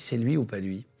allez me dire si c'est lui ou pas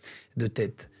lui. De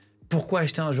tête. Pourquoi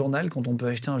acheter un journal quand on peut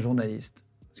acheter un journaliste?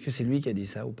 Est-ce que c'est lui qui a dit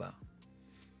ça ou pas?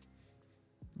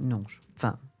 Non.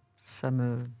 Enfin, ça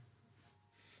me...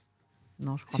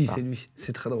 Non, je crois pas. Si, c'est lui.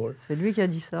 C'est très drôle. C'est lui qui a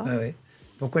dit ça? Ouais.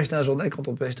 Pourquoi acheter un journal quand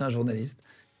on peut acheter un journaliste?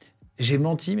 J'ai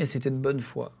menti, mais c'était de bonne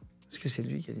foi. Est-ce que c'est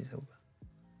lui qui a dit ça ou pas?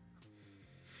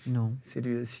 Non. C'est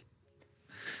lui aussi.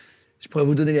 Je pourrais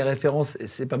vous donner les références.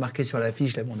 C'est pas marqué sur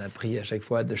l'affiche, là, mais on a pris à chaque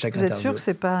fois de chaque interview. Vous êtes sûr que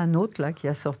c'est pas un autre là qui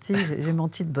a sorti j'ai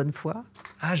menti de bonne foi?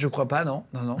 Ah, je crois pas, non.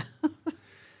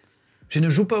 Je ne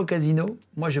joue pas au casino.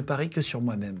 Moi, je parie que sur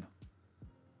moi-même.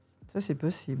 Ça, c'est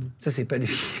possible. Ça, c'est pas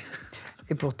lui.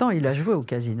 Et pourtant, il a joué au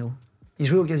casino. Il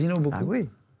jouait au casino beaucoup? Ah oui,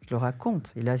 je le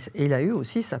raconte. Il a eu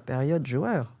aussi sa période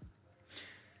joueur.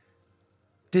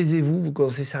 Taisez-vous, vous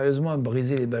commencez sérieusement à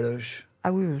briser les baloches.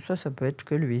 Ah oui, ça peut être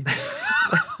que lui.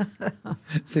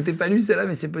 C'était pas lui, celle-là,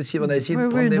 mais c'est possible. On a essayé de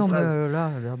prendre des phrases. Mais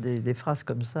là, des phrases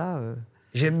comme ça...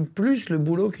 J'aime plus le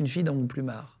boulot qu'une fille dans mon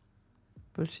plumard.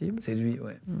 Possible. C'est lui,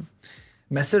 ouais.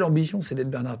 Ma seule ambition, c'est d'être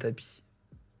Bernard Tapie.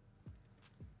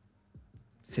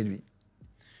 C'est lui.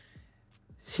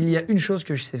 S'il y a une chose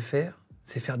que je sais faire,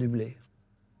 c'est faire du blé.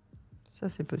 Ça,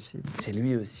 c'est possible. C'est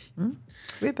lui aussi.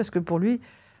 Oui, parce que pour lui,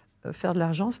 faire de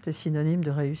l'argent, c'était synonyme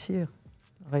de réussir.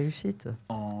 réussite.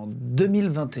 En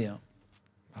 2021,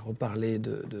 on va reparler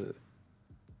de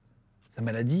sa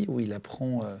maladie, où il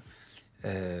apprend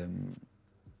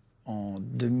en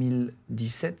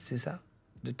 2017, c'est ça,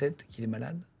 de tête, qu'il est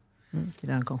malade. Qu'il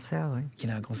a un cancer, oui.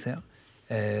 Qu'il a un cancer.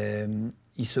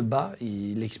 Il se bat,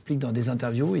 il explique dans des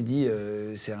interviews, il dit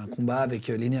c'est un combat avec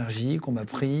l'énergie qu'on m'a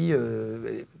pris.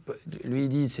 Lui, il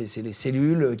dit c'est les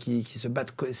cellules qui se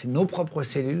battent, c'est nos propres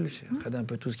cellules. J'ai regardé un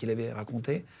peu tout ce qu'il avait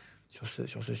raconté sur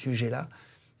ce sujet-là.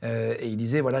 Et il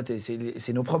disait voilà,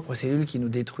 c'est nos propres cellules qui nous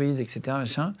détruisent, etc.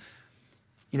 Machin.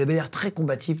 Il avait l'air très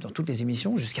combatif dans toutes les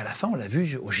émissions, jusqu'à la fin, on l'a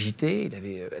vu au JT, il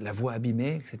avait la voix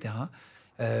abîmée, etc.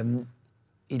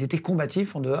 Il était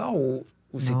combatif en dehors ou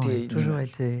c'était... Il a toujours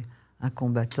été un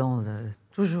combattant,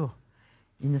 toujours.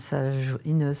 Il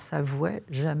ne s'avouait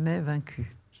jamais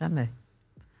vaincu, jamais.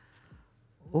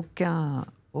 Aucun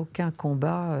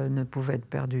combat ne pouvait être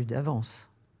perdu d'avance.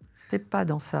 C'était pas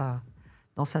dans sa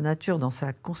nature, dans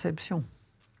sa conception.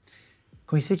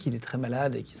 Quand il sait qu'il est très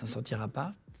malade et qu'il s'en sortira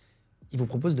pas, il vous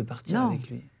propose de partir avec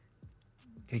lui,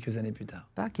 quelques années plus tard.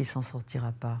 Pas qu'il s'en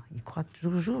sortira pas. Il croit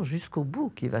toujours jusqu'au bout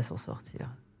qu'il va s'en sortir.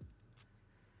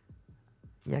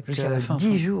 Il y a que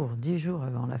 10 jours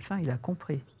avant la fin, il a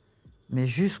compris. Mais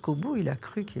jusqu'au bout, il a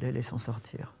cru qu'il allait s'en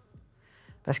sortir.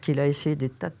 Parce qu'il a essayé des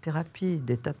tas de thérapies,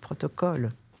 des tas de protocoles.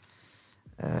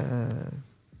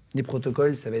 Les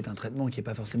protocoles, ça va être un traitement qui n'est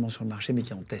pas forcément sur le marché, mais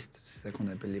qui est en test. C'est ça qu'on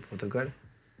appelle les protocoles.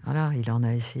 Voilà, il en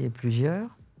a essayé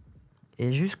plusieurs.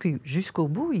 Et jusqu'au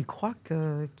bout, il croit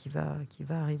qu'il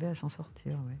va arriver à s'en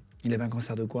sortir. Oui. Il avait un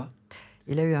cancer de quoi?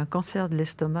 Il a eu un cancer de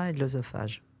l'estomac et de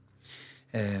l'œsophage.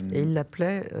 Et il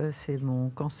l'appelait, c'est mon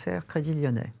cancer Crédit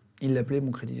Lyonnais. Il l'appelait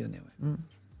mon Crédit Lyonnais, oui.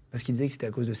 Parce qu'il disait que c'était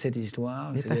à cause de cette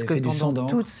histoire. Mais parce que pendant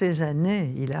toutes ces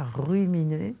années, il a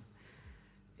ruminé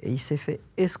et il s'est fait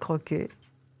escroquer.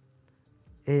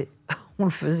 Et on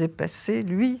le faisait passer,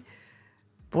 lui,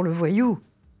 pour le voyou.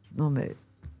 Non, mais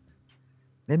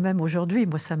même aujourd'hui,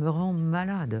 moi, ça me rend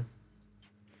malade.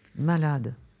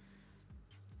 Malade.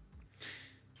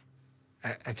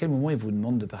 À quel moment il vous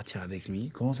demande de partir avec lui?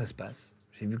 Comment ça se passe?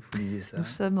 J'ai vu que vous disiez ça. Nous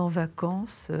sommes en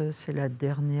vacances. C'est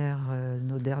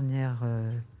nos dernières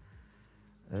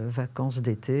vacances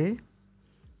d'été.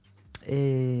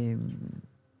 Et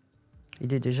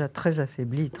il est déjà très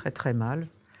affaibli, très, très mal.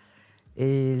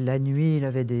 Et la nuit, il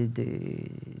avait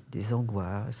des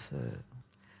angoisses.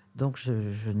 Donc,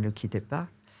 je ne le quittais pas.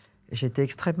 J'étais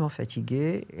extrêmement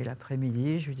fatiguée. Et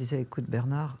l'après-midi, je lui disais, écoute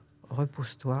Bernard,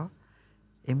 repose-toi.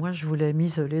 Et moi, je voulais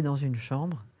m'isoler dans une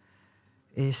chambre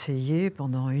et essayer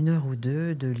pendant 1 heure ou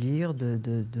 2 de lire,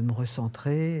 de me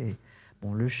recentrer. Et,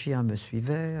 bon, le chien me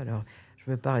suivait, alors je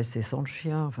ne veux pas rester sans le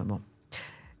chien. Enfin bon.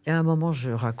 Et à un moment,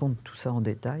 je raconte tout ça en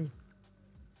détail.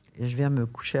 Et je viens me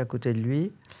coucher à côté de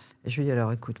lui. Et je lui dis,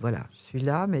 alors écoute, voilà, je suis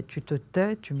là, mais tu te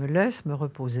tais, tu me laisses me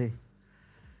reposer.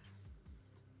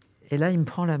 Et là, il me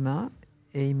prend la main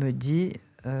et il me dit,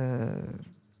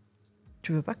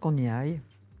 tu veux pas qu'on y aille?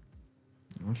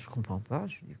 Non, je comprends pas.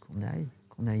 Je lui dis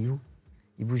qu'on aille où?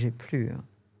 Il bougeait plus. Hein.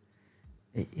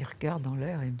 Et il regarde dans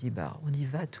l'air et il me dit, bah, on y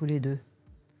va tous les deux.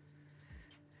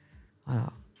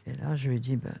 Voilà. Et là, je lui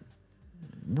dis, bah,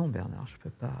 non Bernard, je peux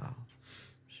pas.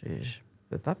 Je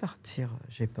peux pas partir.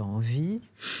 J'ai pas envie.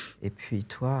 Et puis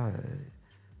toi,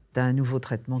 tu as un nouveau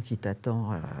traitement qui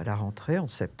t'attend à la rentrée en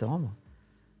septembre.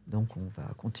 Donc on va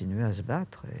continuer à se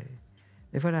battre.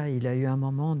 Et voilà, il a eu un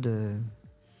moment de...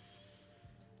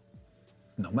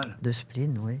 Normal. De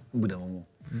spleen, oui. Au bout d'un moment.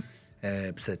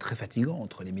 C'est très fatigant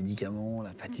entre les médicaments,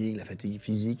 la fatigue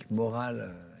physique,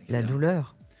 morale, etc. La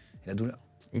douleur. Et la douleur.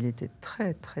 Il était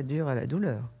très, très dur à la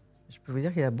douleur. Je peux vous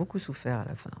dire qu'il a beaucoup souffert à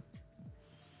la fin.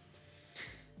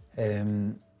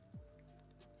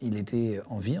 Il était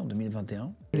en vie en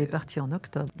 2021. Il est parti en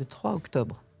octobre, le 3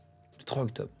 octobre. Le 3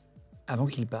 octobre. Avant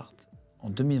qu'il parte, en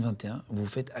 2021, vous vous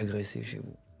faites agresser chez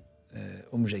vous.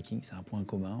 Homejacking, c'est un point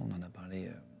commun, on en a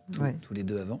parlé tous les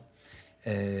deux avant.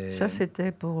 Ça,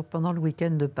 c'était pendant le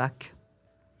week-end de Pâques.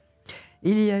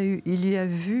 Il y a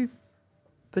vu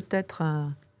peut-être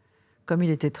comme il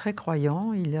était très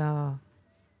croyant, il a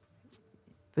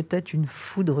peut-être une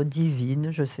foudre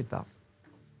divine, je ne sais pas.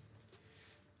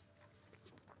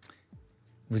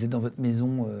 Vous êtes dans votre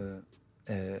maison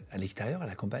à l'extérieur, à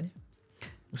la campagne?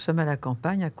 Nous sommes à la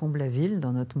campagne, à Comble-la-Ville,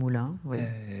 dans notre moulin. Oui.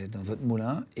 Dans votre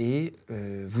moulin, et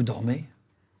vous dormez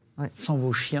sans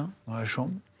vos chiens dans la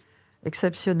chambre?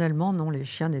 Exceptionnellement, non, les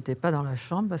chiens n'étaient pas dans la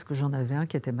chambre parce que j'en avais un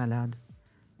qui était malade.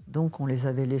 Donc on les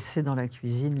avait laissés dans la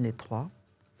cuisine, les 3.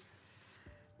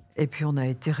 Et puis on a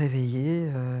été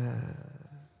réveillés.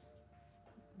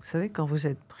 Vous savez, quand vous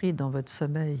êtes pris dans votre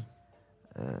sommeil,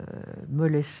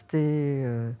 molesté,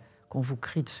 qu'on vous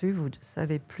crie dessus, vous ne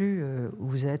savez plus où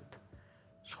vous êtes.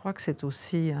 Je crois que c'est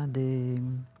aussi un des...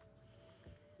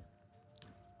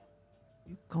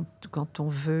 Quand on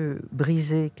veut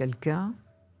briser quelqu'un,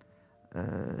 vous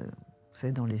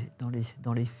savez, dans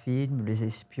les films, les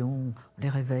espions, on les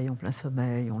réveille en plein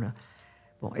sommeil.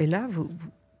 Bon, et là, vous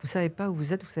ne savez pas où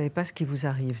vous êtes, vous ne savez pas ce qui vous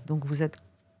arrive. Donc vous êtes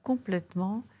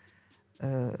complètement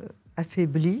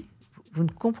affaibli, vous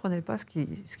ne comprenez pas ce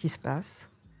qui se passe.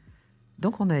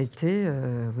 Donc on a été,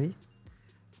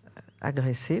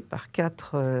 agressé par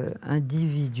 4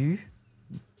 individus,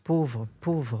 pauvres.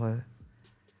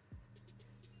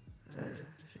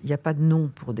 Il n'y a pas de nom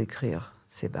pour décrire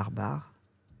ces barbares.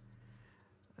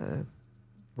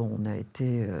 On a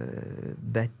été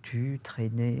battus,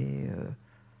 traînés,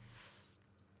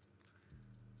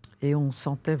 et on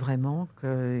sentait vraiment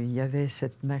qu'il y avait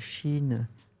cette machine.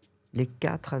 Les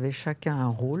 4 avaient chacun un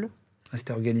rôle. Ah,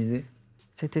 c'était organisé?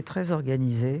 C'était très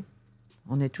organisé.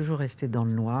 On est toujours resté dans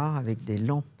le noir avec des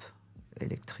lampes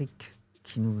électriques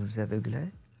qui nous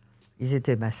aveuglaient. Ils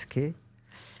étaient masqués.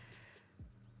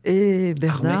 Et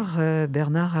Bernard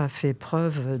a fait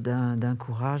preuve d'un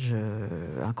courage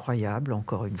incroyable,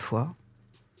 encore une fois.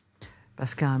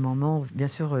 Parce qu'à un moment, bien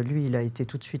sûr, lui, il a été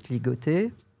tout de suite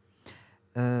ligoté.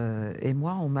 Et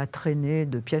moi, on m'a traîné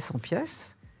de pièce en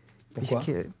pièce. Pourquoi?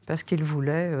 Parce qu'il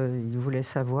voulait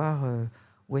savoir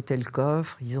où était le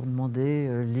coffre. Ils ont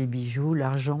demandé les bijoux,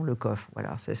 l'argent, le coffre.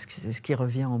 Voilà, c'est ce qui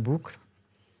revient en boucle.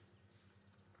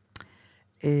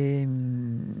 Et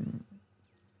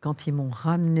quand ils m'ont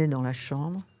ramené dans la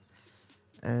chambre,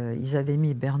 ils avaient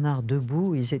mis Bernard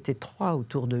debout. Ils étaient 3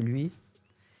 autour de lui.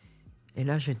 Et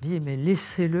là, j'ai dit, mais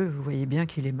laissez-le, vous voyez bien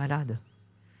qu'il est malade.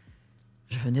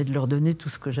 Je venais de leur donner tout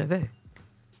ce que j'avais.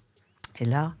 Et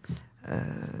là,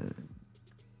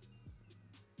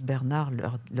 Bernard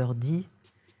leur dit,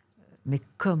 mais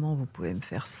comment vous pouvez me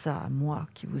faire ça à moi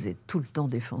qui vous ai tout le temps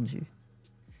défendu?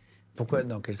 Pourquoi?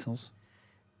 Dans quel sens?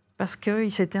 Parce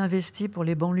qu'il s'était investi pour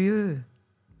les banlieues.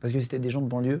 Parce que c'était des gens de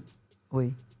banlieue?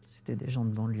 Oui, c'était des gens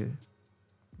de banlieue.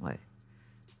 Ouais.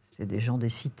 C'était des gens des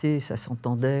cités, ça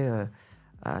s'entendait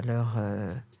à leur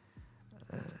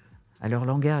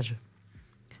langage.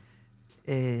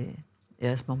 Et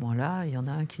à ce moment-là, il y en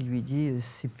a un qui lui dit «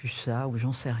 c'est plus ça » ou «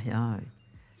 j'en sais rien ».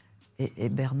 Et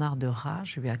Bernard de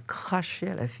rage lui a craché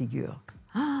à la figure.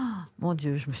 Ah, mon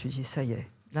Dieu, je me suis dit, ça y est,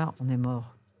 là, on est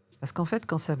mort. Parce qu'en fait,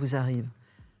 quand ça vous arrive,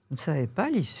 vous ne savez pas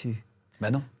l'issue.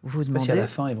 Ben non. Vous demandez... Parce qu'à la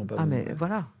fin, ils vont pas... Ah, mais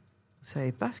voilà, vous ne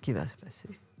savez pas ce qui va se passer.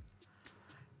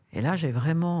 Et là, j'ai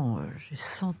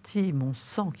senti mon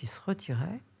sang qui se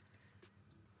retirait.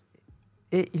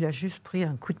 Et il a juste pris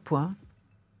un coup de poing.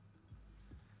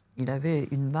 Il avait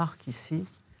une marque ici,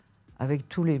 avec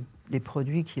tous les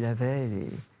produits qu'il avait.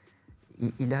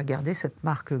 Il a gardé cette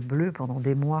marque bleue pendant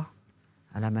des mois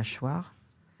à la mâchoire.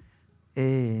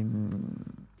 Et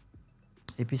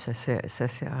puis ça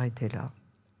s'est arrêté là.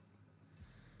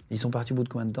 Ils sont partis au bout de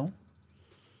combien de temps?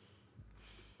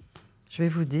 Je vais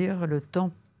vous dire, le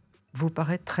temps vous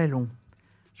paraît très long.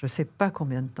 Je ne sais pas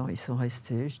combien de temps ils sont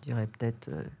restés. Je dirais peut-être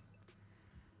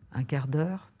un quart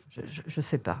d'heure. Je ne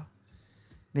sais pas.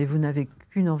 Mais vous n'avez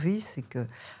qu'une envie, c'est que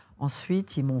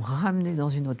ensuite ils m'ont ramené dans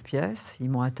une autre pièce, ils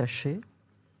m'ont attaché.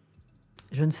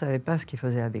 Je ne savais pas ce qu'ils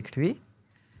faisaient avec lui.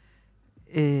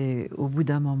 Et au bout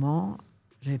d'un moment,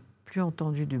 j'ai plus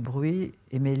entendu du bruit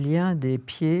et mes liens des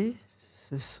pieds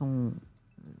se sont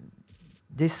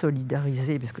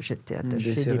désolidarisés parce que j'étais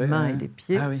attachée des mains et des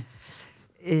pieds. Ah oui.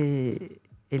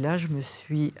 Et là, je me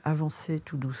suis avancée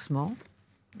tout doucement.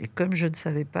 Et comme je ne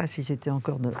savais pas si c'était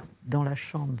encore dans la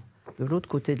chambre, de l'autre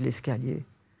côté de l'escalier,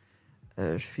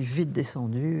 je suis vite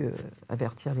descendue,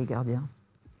 avertir les gardiens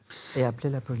et appeler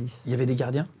la police. Il y avait des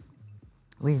gardiens?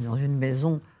 Oui, dans une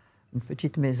maison, une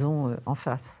petite maison en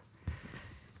face.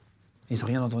 Ils n'ont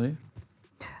rien entendu?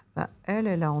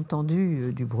 Elle a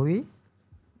entendu du bruit.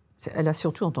 Elle a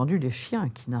surtout entendu les chiens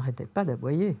qui n'arrêtaient pas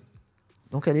d'aboyer.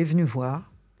 Donc elle est venue voir.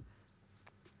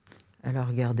 Elle a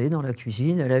regardé dans la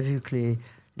cuisine. Elle a vu que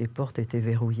les portes étaient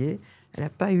verrouillées. Elle n'a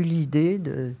pas eu l'idée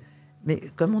de... Mais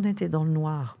comme on était dans le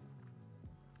noir,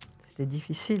 c'était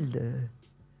difficile de...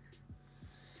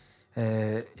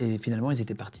 Et finalement, ils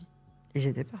étaient partis? Ils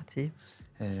étaient partis.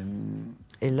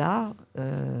 Et là,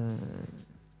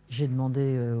 j'ai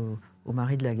demandé au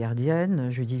mari de la gardienne,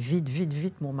 je lui ai dit, vite, vite,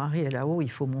 vite, mon mari est là-haut, il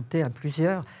faut monter à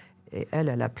plusieurs. Et elle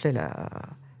appelait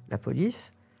la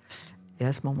police. Et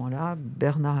à ce moment-là,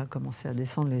 Bernard a commencé à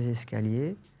descendre les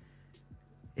escaliers.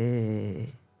 Et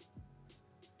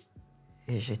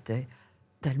j'étais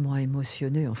tellement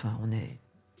émotionnée. Enfin, on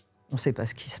ne sait pas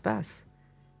ce qui se passe.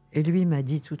 Et lui m'a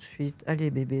dit tout de suite,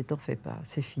 allez bébé, t'en fais pas,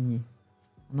 c'est fini.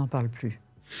 On n'en parle plus.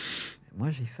 Moi,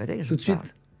 il fallait que je Tout de parle.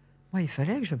 suite? Moi, il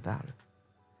fallait que je parle.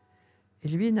 Et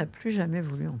lui n'a plus jamais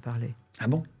voulu en parler. Ah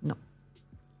bon? Non.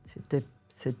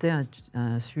 C'était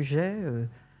un sujet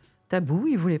tabou,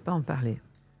 il ne voulait pas en parler.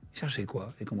 Il cherchait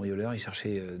quoi, les cambrioleurs? Ils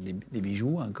cherchaient des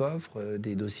bijoux, un coffre,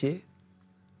 des dossiers?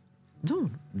 Non,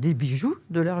 des bijoux,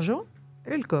 de l'argent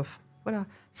et le coffre. Voilà.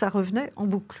 Ça revenait en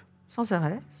boucle, sans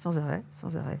arrêt, sans arrêt,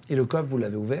 sans arrêt. Et le coffre, vous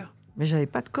l'avez ouvert? Mais j'avais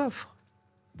pas de coffre,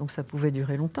 donc ça pouvait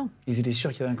durer longtemps. Ils étaient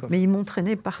sûrs qu'il y avait un coffre? Mais ils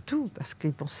m'entraînaient partout, parce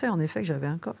qu'ils pensaient en effet que j'avais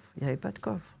un coffre. Il n'y avait pas de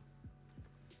coffre.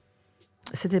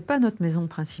 C'était pas notre maison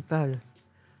principale.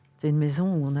 C'était une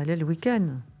maison où on allait le week-end.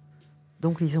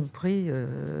 Donc ils ont pris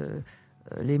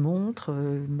les montres,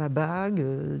 ma bague,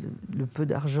 le peu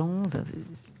d'argent.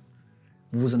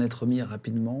 Vous vous en êtes remis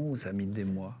rapidement ou ça a mis des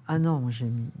mois? Ah non,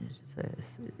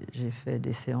 j'ai fait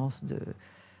des séances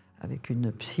avec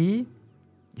une psy.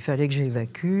 Il fallait que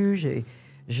j'évacue.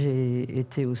 J'ai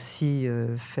été aussi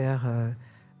faire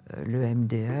le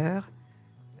MDR.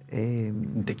 Et,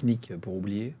 une technique pour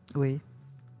oublier? Oui,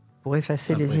 pour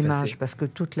effacer les images, parce que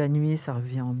toute la nuit, ça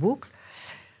revient en boucle.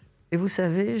 Et vous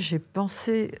savez, j'ai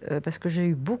pensé, parce que j'ai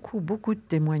eu beaucoup de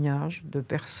témoignages de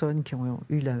personnes qui ont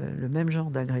eu le même genre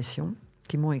d'agression,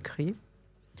 qui m'ont écrit.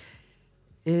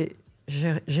 Et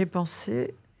j'ai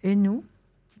pensé, et nous,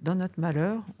 dans notre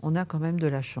malheur, on a quand même de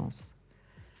la chance.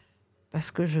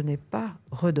 Parce que je n'ai pas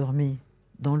redormi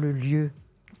dans le lieu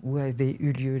où avait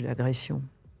eu lieu l'agression.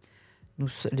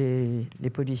 Les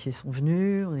policiers sont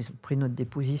venus, ils ont pris notre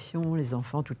déposition, les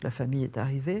enfants, toute la famille est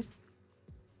arrivée.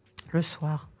 Le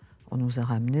soir, on nous a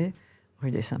ramenés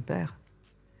rue des Saints-Pères.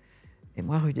 Et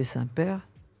moi, rue des Saints-Pères,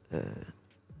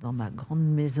 dans ma grande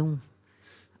maison,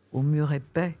 au mur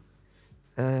épais,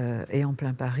 et en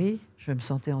plein Paris, je me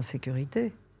sentais en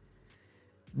sécurité.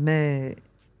 Mais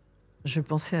je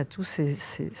pensais à tous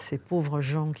ces pauvres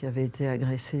gens qui avaient été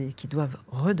agressés, qui doivent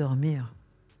redormir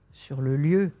sur le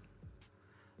lieu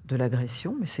de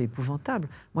l'agression, mais c'est épouvantable.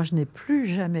 Moi, je n'ai plus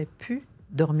jamais pu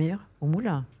dormir au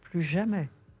moulin, plus jamais.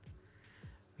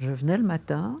 Je venais le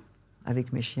matin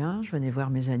avec mes chiens, je venais voir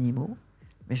mes animaux,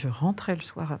 mais je rentrais le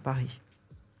soir à Paris.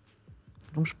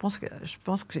 Donc je pense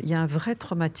qu'il y a un vrai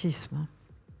traumatisme.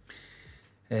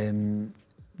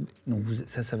 Donc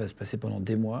ça va se passer pendant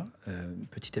des mois.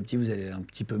 Petit à petit, vous allez aller un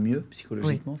petit peu mieux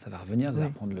psychologiquement, oui. Ça va revenir, vous allez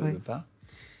reprendre le pas.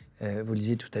 Vous le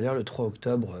disiez tout à l'heure, le 3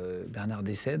 octobre, Bernard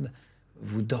décède.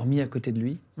 Vous dormiez à côté de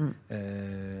lui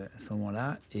à ce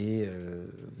moment-là et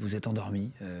vous êtes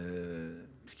endormi,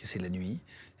 puisque c'est la nuit.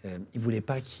 Il ne voulait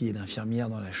pas qu'il y ait d'infirmière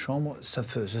dans la chambre,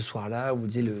 sauf ce soir-là où vous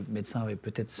disiez le médecin avait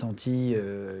peut-être senti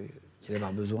qu'il allait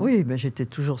avoir besoin. Oui, mais j'étais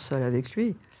toujours seule avec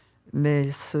lui.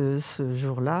 Mais ce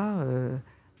jour-là,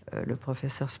 le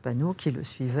professeur Spano, qui le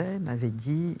suivait, m'avait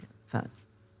dit, enfin,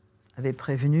 avait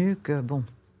prévenu que, bon,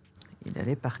 il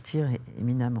allait partir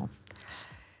éminemment.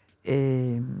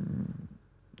 Et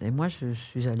moi, je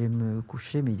suis allée me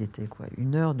coucher, mais il était quoi,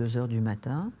 1h, 2h du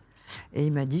matin. Et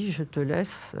il m'a dit, je te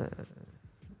laisse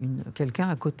quelqu'un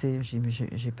à côté. J'ai dit,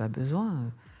 mais j'ai pas besoin.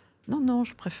 Non, non,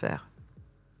 je préfère.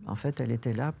 En fait, elle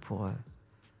était là pour,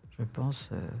 je pense,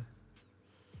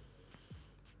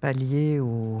 pallier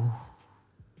au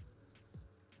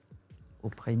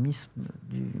prémisme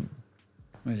du...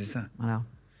 Oui, c'est ça. Voilà.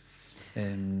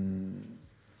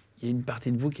 Il y a une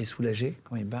partie de vous qui est soulagée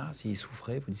quand il part, s'il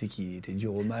souffrait. Vous disiez qu'il était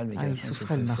dur au mal, mais il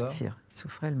souffrait le martyre. Il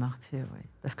souffrait le martyre, oui.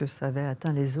 Parce que ça avait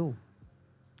atteint les os.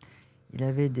 Il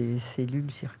avait des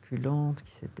cellules circulantes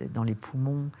qui étaient dans les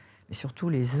poumons, mais surtout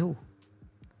les os.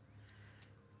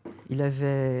 Il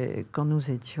avait, quand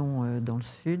nous étions dans le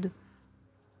sud,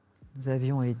 nous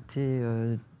avions été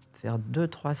faire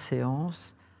 2-3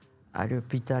 séances à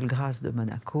l'hôpital Grasse de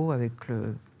Monaco avec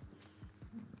le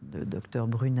docteur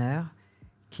Brunner,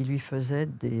 qui lui faisait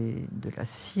de la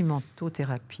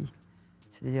cimentothérapie.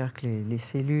 C'est-à-dire que les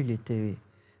cellules étaient,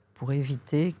 pour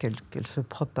éviter qu'elles se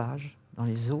propagent dans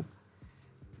les os,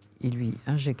 il lui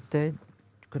injectait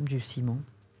comme du ciment.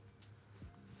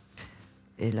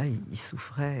 Et là, il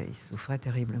souffrait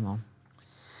terriblement.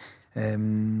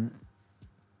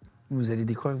 Vous allez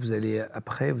découvrir que vous allez,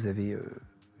 après, vous avez,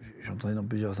 j'entendais dans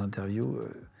plusieurs interviews,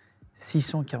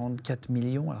 644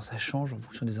 millions, alors ça change en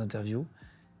fonction des interviews,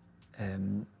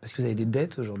 parce que vous avez des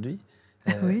dettes aujourd'hui.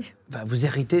 Oui. Enfin, vous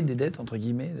héritez des dettes, entre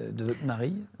guillemets, de votre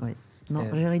mari. Oui. Non,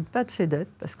 j'hérite pas de ces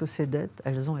dettes, parce que ces dettes,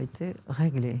 elles ont été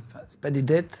réglées. Enfin, c'est pas des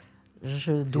dettes,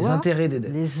 je dois les intérêts des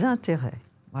dettes. Les intérêts,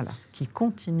 voilà, qui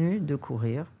continuent de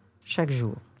courir chaque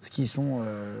jour. Ce qui sont,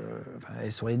 enfin,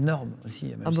 elles sont énormes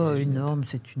aussi. Ah bah, énorme,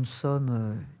 c'est une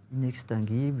somme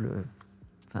inextinguible.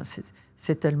 Enfin,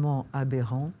 c'est tellement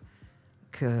aberrant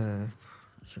que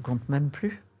je compte même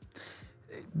plus.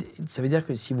 Ça veut dire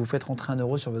que si vous faites rentrer 1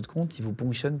 euro sur votre compte, il vous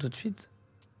ponctionne tout de suite?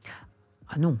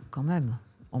 Ah non, quand même.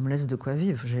 On me laisse de quoi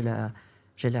vivre.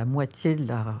 J'ai la moitié de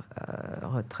la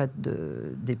retraite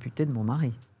de député de mon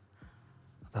mari.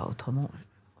 Bah, autrement,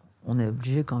 on est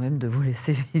obligé quand même de vous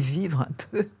laisser vivre un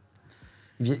peu.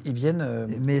 Ils viennent...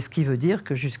 Mais ce qui veut dire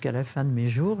que jusqu'à la fin de mes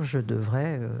jours, je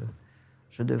devrais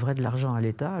de l'argent à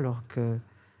l'État alors que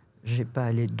je n'ai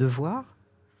pas les devoirs,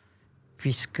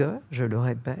 puisque, je le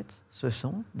répète, ce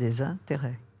sont des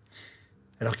intérêts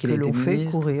alors qu'il que a été l'on fait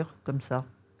ministre, courir comme ça.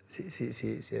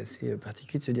 c'est assez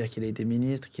particulier de se dire qu'il a été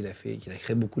ministre, qu'il a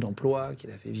créé beaucoup d'emplois, qu'il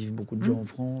a fait vivre beaucoup de gens en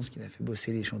France, qu'il a fait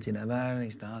bosser les chantiers navals,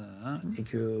 etc. Et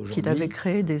qu'aujourd'hui... Qu'il avait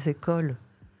créé des écoles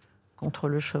contre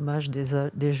le chômage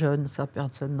des jeunes, ça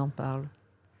personne n'en parle.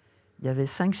 Il y avait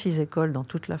 5-6 écoles dans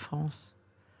toute la France,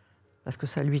 parce que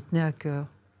ça lui tenait à cœur.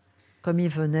 Comme il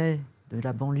venait de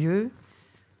la banlieue,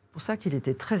 c'est pour ça qu'il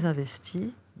était très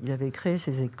investi, il avait créé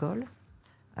ces écoles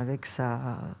avec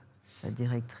sa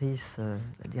directrice,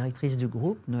 la directrice du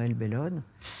groupe, Noël Bellone,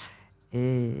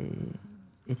 et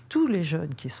tous les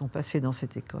jeunes qui sont passés dans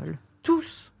cette école,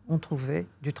 tous ont trouvé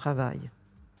du travail.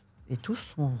 Et tous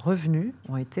sont revenus,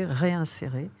 ont été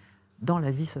réinsérés dans la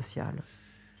vie sociale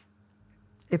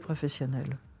et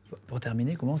professionnelle. Pour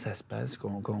terminer, comment ça se passe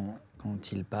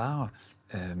quand il part?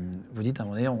 Vous dites à un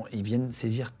moment donné, ils viennent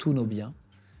saisir tous nos biens.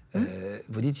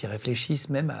 Vous dites qu'ils réfléchissent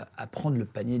même à prendre le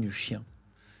panier du chien.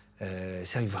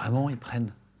 C'est-à-dire que vraiment, ils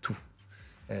prennent tout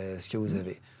ce que vous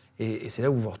avez. Et c'est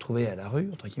là où vous vous retrouvez à la rue,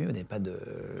 entre guillemets, vous n'avez pas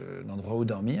d'endroit où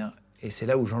dormir. Et c'est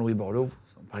là où Jean-Louis Borloo,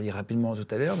 vous en parliez rapidement tout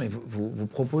à l'heure, mais vous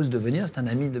propose de venir. C'est un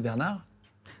ami de Bernard?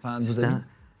 Enfin, un de vos amis?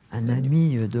 Un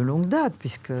ami de longue date,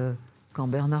 puisque quand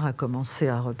Bernard a commencé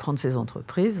à reprendre ses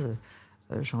entreprises,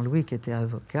 Jean-Louis, qui était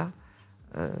avocat,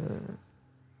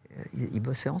 ils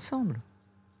bossaient ensemble.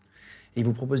 Et il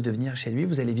vous propose de venir chez lui.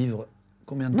 Vous allez vivre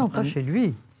combien de temps? Non, pas chez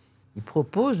lui. Il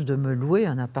propose de me louer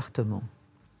un appartement.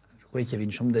 Je croyais qu'il y avait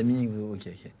une chambre d'amis. Ok.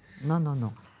 Non, non,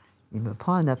 non. Il me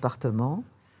prend un appartement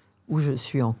où je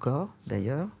suis encore,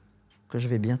 d'ailleurs, que je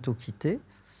vais bientôt quitter.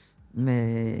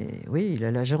 Mais oui, il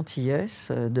a la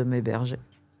gentillesse de m'héberger.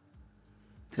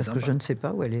 Parce que je ne sais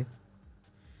pas où elle est.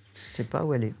 Je ne sais pas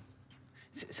où elle est.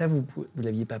 Ça, vous ne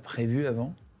l'aviez pas prévu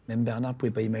avant? Même Bernard ne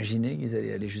pouvait pas imaginer qu'ils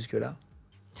allaient aller jusque-là?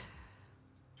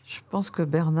 Je pense que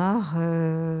Bernard...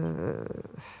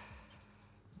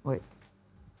 oui.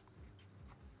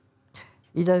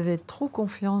 Il avait trop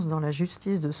confiance dans la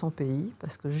justice de son pays,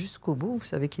 parce que jusqu'au bout, vous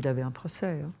savez qu'il avait un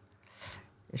procès. Hein.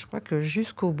 Et je crois que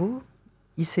jusqu'au bout,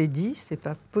 il s'est dit, c'est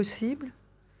pas possible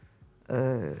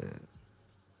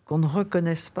qu'on ne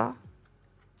reconnaisse pas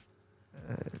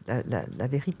la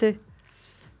vérité.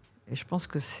 Et je pense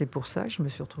que c'est pour ça que je me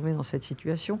suis retrouvée dans cette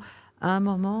situation. À un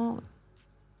moment,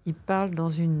 il parle dans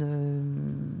une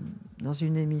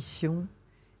émission,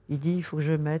 il dit, il faut que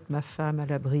je mette ma femme à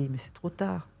l'abri, mais c'est trop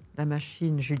tard. La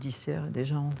machine judiciaire est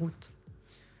déjà en route.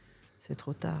 C'est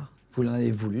trop tard. Vous l'en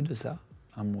avez voulu de ça,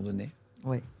 à un moment donné?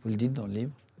 Oui. Vous le dites dans le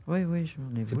livre? Oui, oui, je m'en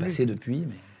ai voulu. C'est passé depuis,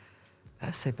 mais...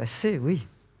 Ah, c'est passé, oui.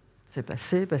 C'est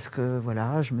passé parce que,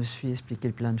 voilà, je me suis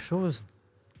expliqué plein de choses.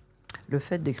 Le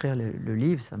fait d'écrire le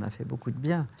livre, ça m'a fait beaucoup de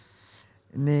bien.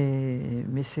 Mais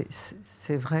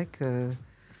c'est vrai que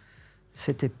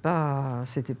c'était pas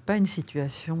une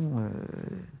situation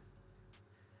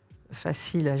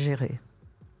facile à gérer.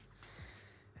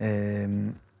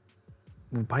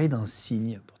 Vous parlez d'un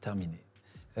cygne, pour terminer.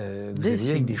 Vous Des avez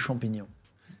signes. avec des champignons.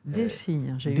 Des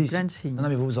signes, j'ai eu plein de signes. Non,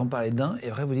 mais vous en parlez d'un, et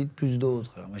après vous dites plus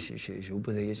d'autres. Alors moi, je vais vous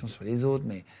poser la question sur les autres,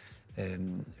 mais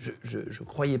je ne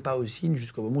croyais pas aux signes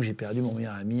jusqu'au moment où j'ai perdu mon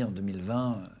meilleur ami en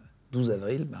 2020, 12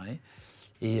 avril, pareil,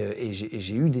 et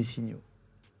j'ai eu des signaux,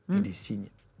 et des signes,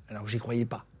 alors que j'y croyais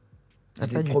pas.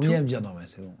 J'étais le premier à me dire, non, mais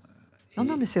c'est bon.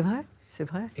 Non, mais c'est vrai. C'est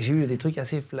vrai. Et j'ai eu des trucs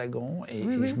assez flagrants, et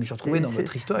je me suis retrouvé dans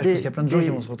votre histoire. Et je pense qu'il y a plein de gens qui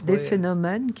vont se retrouver. Des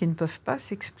phénomènes qui ne peuvent pas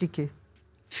s'expliquer.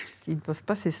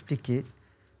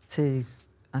 C'est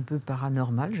un peu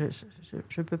paranormal.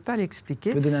 Je ne peux pas l'expliquer.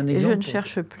 Vous pouvez donner un et exemple? Je ne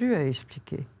cherche plus à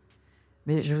expliquer.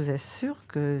 Mais je vous assure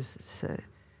que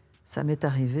ça m'est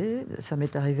arrivé. Ça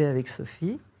m'est arrivé avec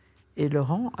Sophie. Et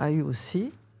Laurent a eu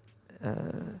aussi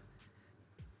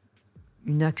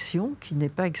une action qui n'est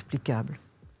pas explicable.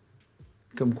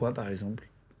 Comme quoi, par exemple?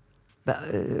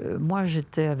 Moi,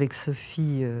 j'étais avec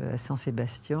Sophie à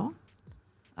Saint-Sébastien,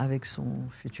 avec son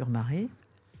futur mari.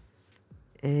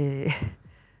 Et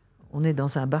on est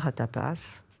dans un bar à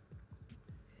tapas,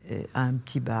 un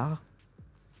petit bar.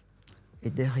 Et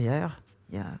derrière,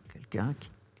 il y a quelqu'un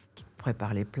qui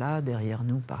prépare les plats. Derrière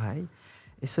nous, pareil.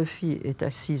 Et Sophie est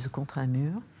assise contre un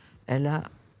mur. Elle a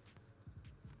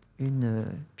une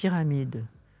pyramide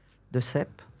de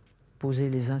cèpes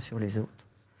posés les uns sur les autres.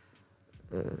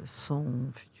 Son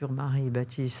futur mari,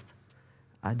 Baptiste,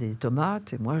 a des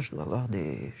tomates et moi, je dois avoir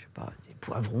des, je sais pas, des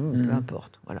poivrons, peu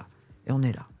importe. Voilà. Et on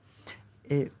est là.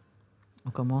 Et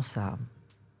on commence à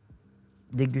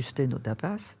déguster nos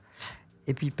tapas.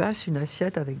 Et puis passe une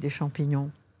assiette avec des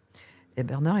champignons. Et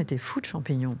Bernard était fou de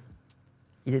champignons.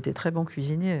 Il était très bon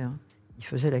cuisinier. Hein. Il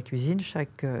faisait la cuisine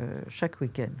chaque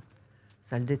week-end.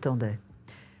 Ça le détendait.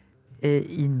 Et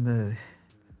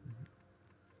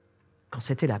quand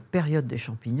c'était la période des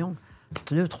champignons,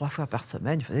 2 ou 3 fois par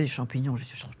semaine, il faisait des champignons. Je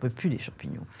ne peux plus des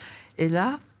champignons. Et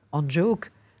là, en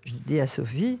joke, je dis à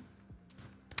Sophie,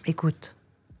 écoute,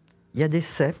 il y a des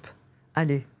cèpes.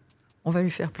 Allez, on va lui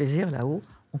faire plaisir là-haut.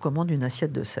 On commande une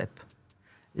assiette de cèpes.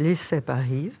 Les cèpes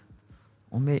arrivent.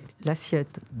 On met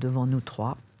l'assiette devant nous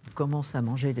 3. On commence à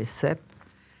manger les cèpes.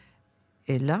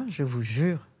 Et là, je vous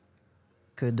jure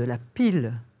que de la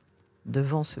pile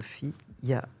devant Sophie, il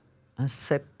y a un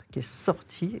cèpe qui est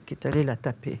sorti et qui est allé la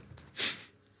taper.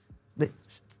 Mais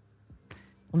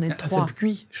on est 3. Un cèpe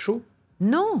cuit, chaud?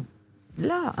 Non.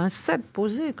 Là, un cèpe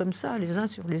posé comme ça, les uns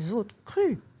sur les autres,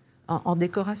 cru, en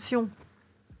décoration.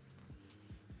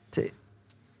 C'est...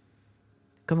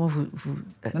 Comment vous...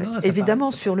 Non, évidemment,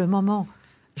 paraît, sur le moment,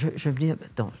 je me dis,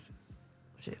 attends,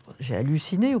 j'ai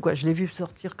halluciné ou quoi? Je l'ai vu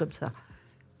sortir comme ça.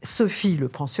 Sophie le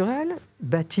prend sur elle,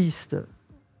 Baptiste,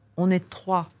 on est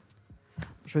 3.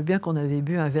 Je veux bien qu'on avait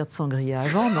bu un verre de sangria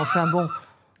avant, mais enfin bon,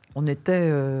 on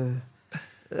était...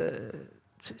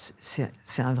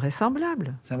 c'est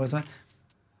invraisemblable. C'est invraisemblable.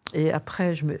 Et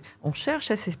après, on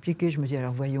cherche à s'expliquer. Je me dis,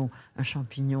 alors voyons, un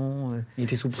champignon... il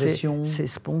était sous pression. C'est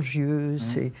spongieux,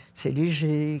 c'est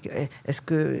léger. Est-ce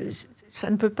que... Ça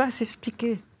ne peut pas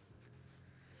s'expliquer.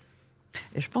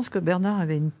 Et je pense que Bernard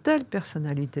avait une telle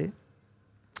personnalité,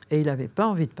 et il n'avait pas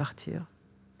envie de partir,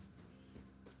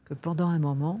 que pendant un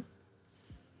moment,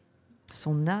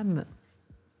 son âme,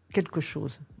 quelque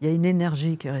chose, il y a une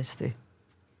énergie qui est restée.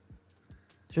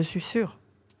 Je suis sûre.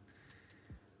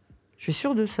 Je suis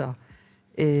sûre de ça.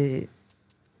 Et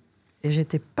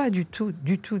j'étais pas du tout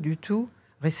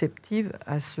réceptive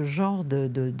à ce genre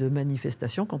de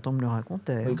manifestation quand on me le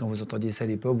racontait. Oui, quand vous entendiez ça à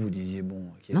l'époque, vous disiez bon...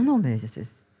 Okay. Non, mais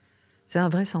c'est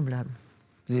invraisemblable.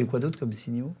 Vous avez quoi d'autre comme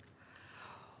signaux?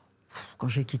 Quand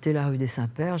j'ai quitté la rue des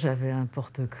Saints-Pères, j'avais un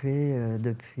porte-clés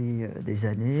depuis des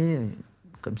années,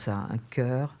 comme ça, un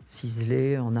cœur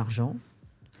ciselé en argent.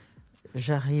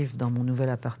 J'arrive dans mon nouvel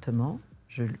appartement,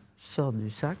 je sors du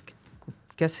sac,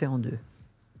 cassé en 2.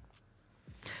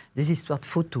 Des histoires de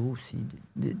photos aussi,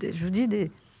 je vous dis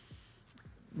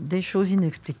des choses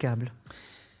inexplicables.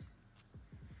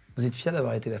 Vous êtes fière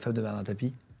d'avoir été la femme de Bernard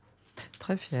Tapie?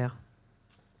 Très fière.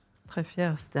 Très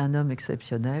fière. C'était un homme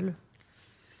exceptionnel.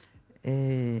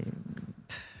 Et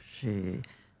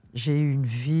j'ai eu une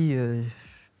vie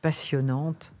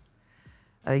passionnante,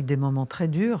 avec des moments très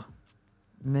durs,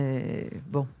 mais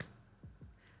bon,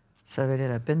 ça valait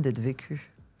la peine d'être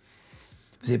vécu.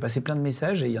 Vous avez passé plein de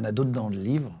messages, et il y en a d'autres dans le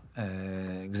livre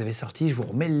que vous avez sorti. Je vous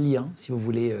remets le lien, si vous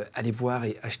voulez aller voir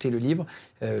et acheter le livre.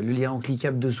 Le lien en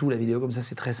cliquable dessous, la vidéo, comme ça,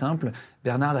 c'est très simple.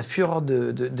 Bernard, la fureur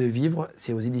de vivre,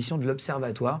 c'est aux éditions de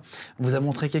l'Observatoire. On vous a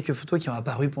montré quelques photos qui ont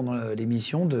apparu pendant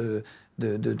l'émission de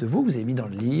vous. Vous avez mis dans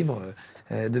le livre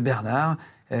de Bernard.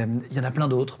 Il y en a plein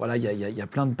d'autres. Voilà, il y a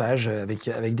plein de pages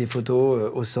avec des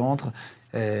photos au centre.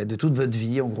 De toute votre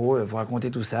vie, en gros, vous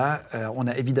racontez tout ça. On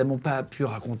n'a évidemment pas pu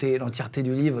raconter l'entièreté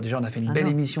du livre. Déjà, on a fait une belle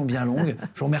émission bien longue.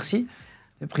 Je vous remercie.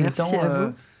 Vous avez pris le temps. À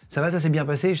vous. Ça va, ça s'est bien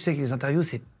passé. Je sais que les interviews,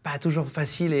 c'est pas toujours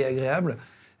facile et agréable.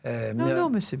 Non,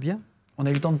 mais c'est bien. On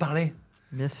a eu le temps de parler.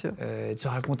 Bien sûr. De se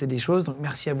raconter des choses. Donc,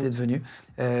 merci à vous d'être venu.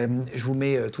 Je vous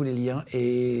mets tous les liens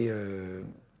et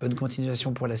bonne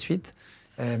continuation pour la suite.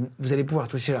 Vous allez pouvoir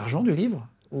toucher l'argent du livre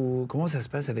ou comment ça se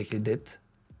passe avec les dettes?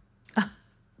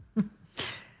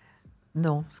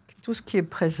 Non, tout ce qui est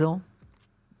présent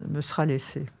me sera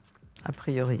laissé, a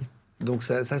priori. Donc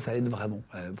ça aide vraiment,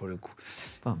 pour le coup.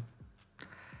 Bon. Vous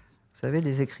savez,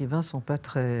 les écrivains ne sont pas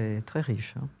très, très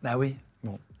riches. Hein. Ah oui,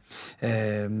 bon.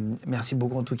 Merci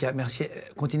beaucoup en tout cas. Merci.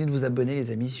 Continuez de vous abonner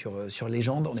les amis sur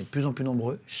Légende. On est de plus en plus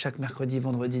nombreux. Chaque mercredi,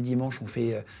 vendredi, dimanche, on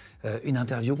fait une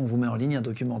interview qu'on vous met en ligne, un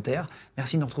documentaire.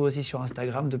 Merci de nous retrouver aussi sur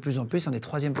Instagram de plus en plus. On est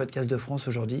 3e podcast de France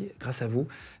aujourd'hui, grâce à vous.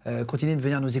 Continuez de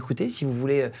venir nous écouter. Si vous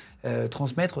voulez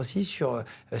transmettre aussi sur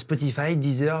Spotify,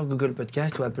 Deezer, Google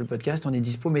Podcast ou Apple Podcast, on est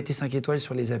dispo. Mettez 5 étoiles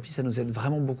sur les applis, ça nous aide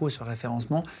vraiment beaucoup sur le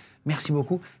référencement. Merci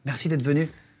beaucoup. Merci d'être venu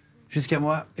jusqu'à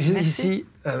moi, jusqu'ici,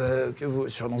 dans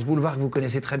ce boulevard que vous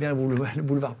connaissez très bien, le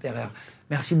boulevard Pereire.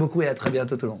 Merci beaucoup et à très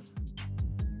bientôt tout le monde.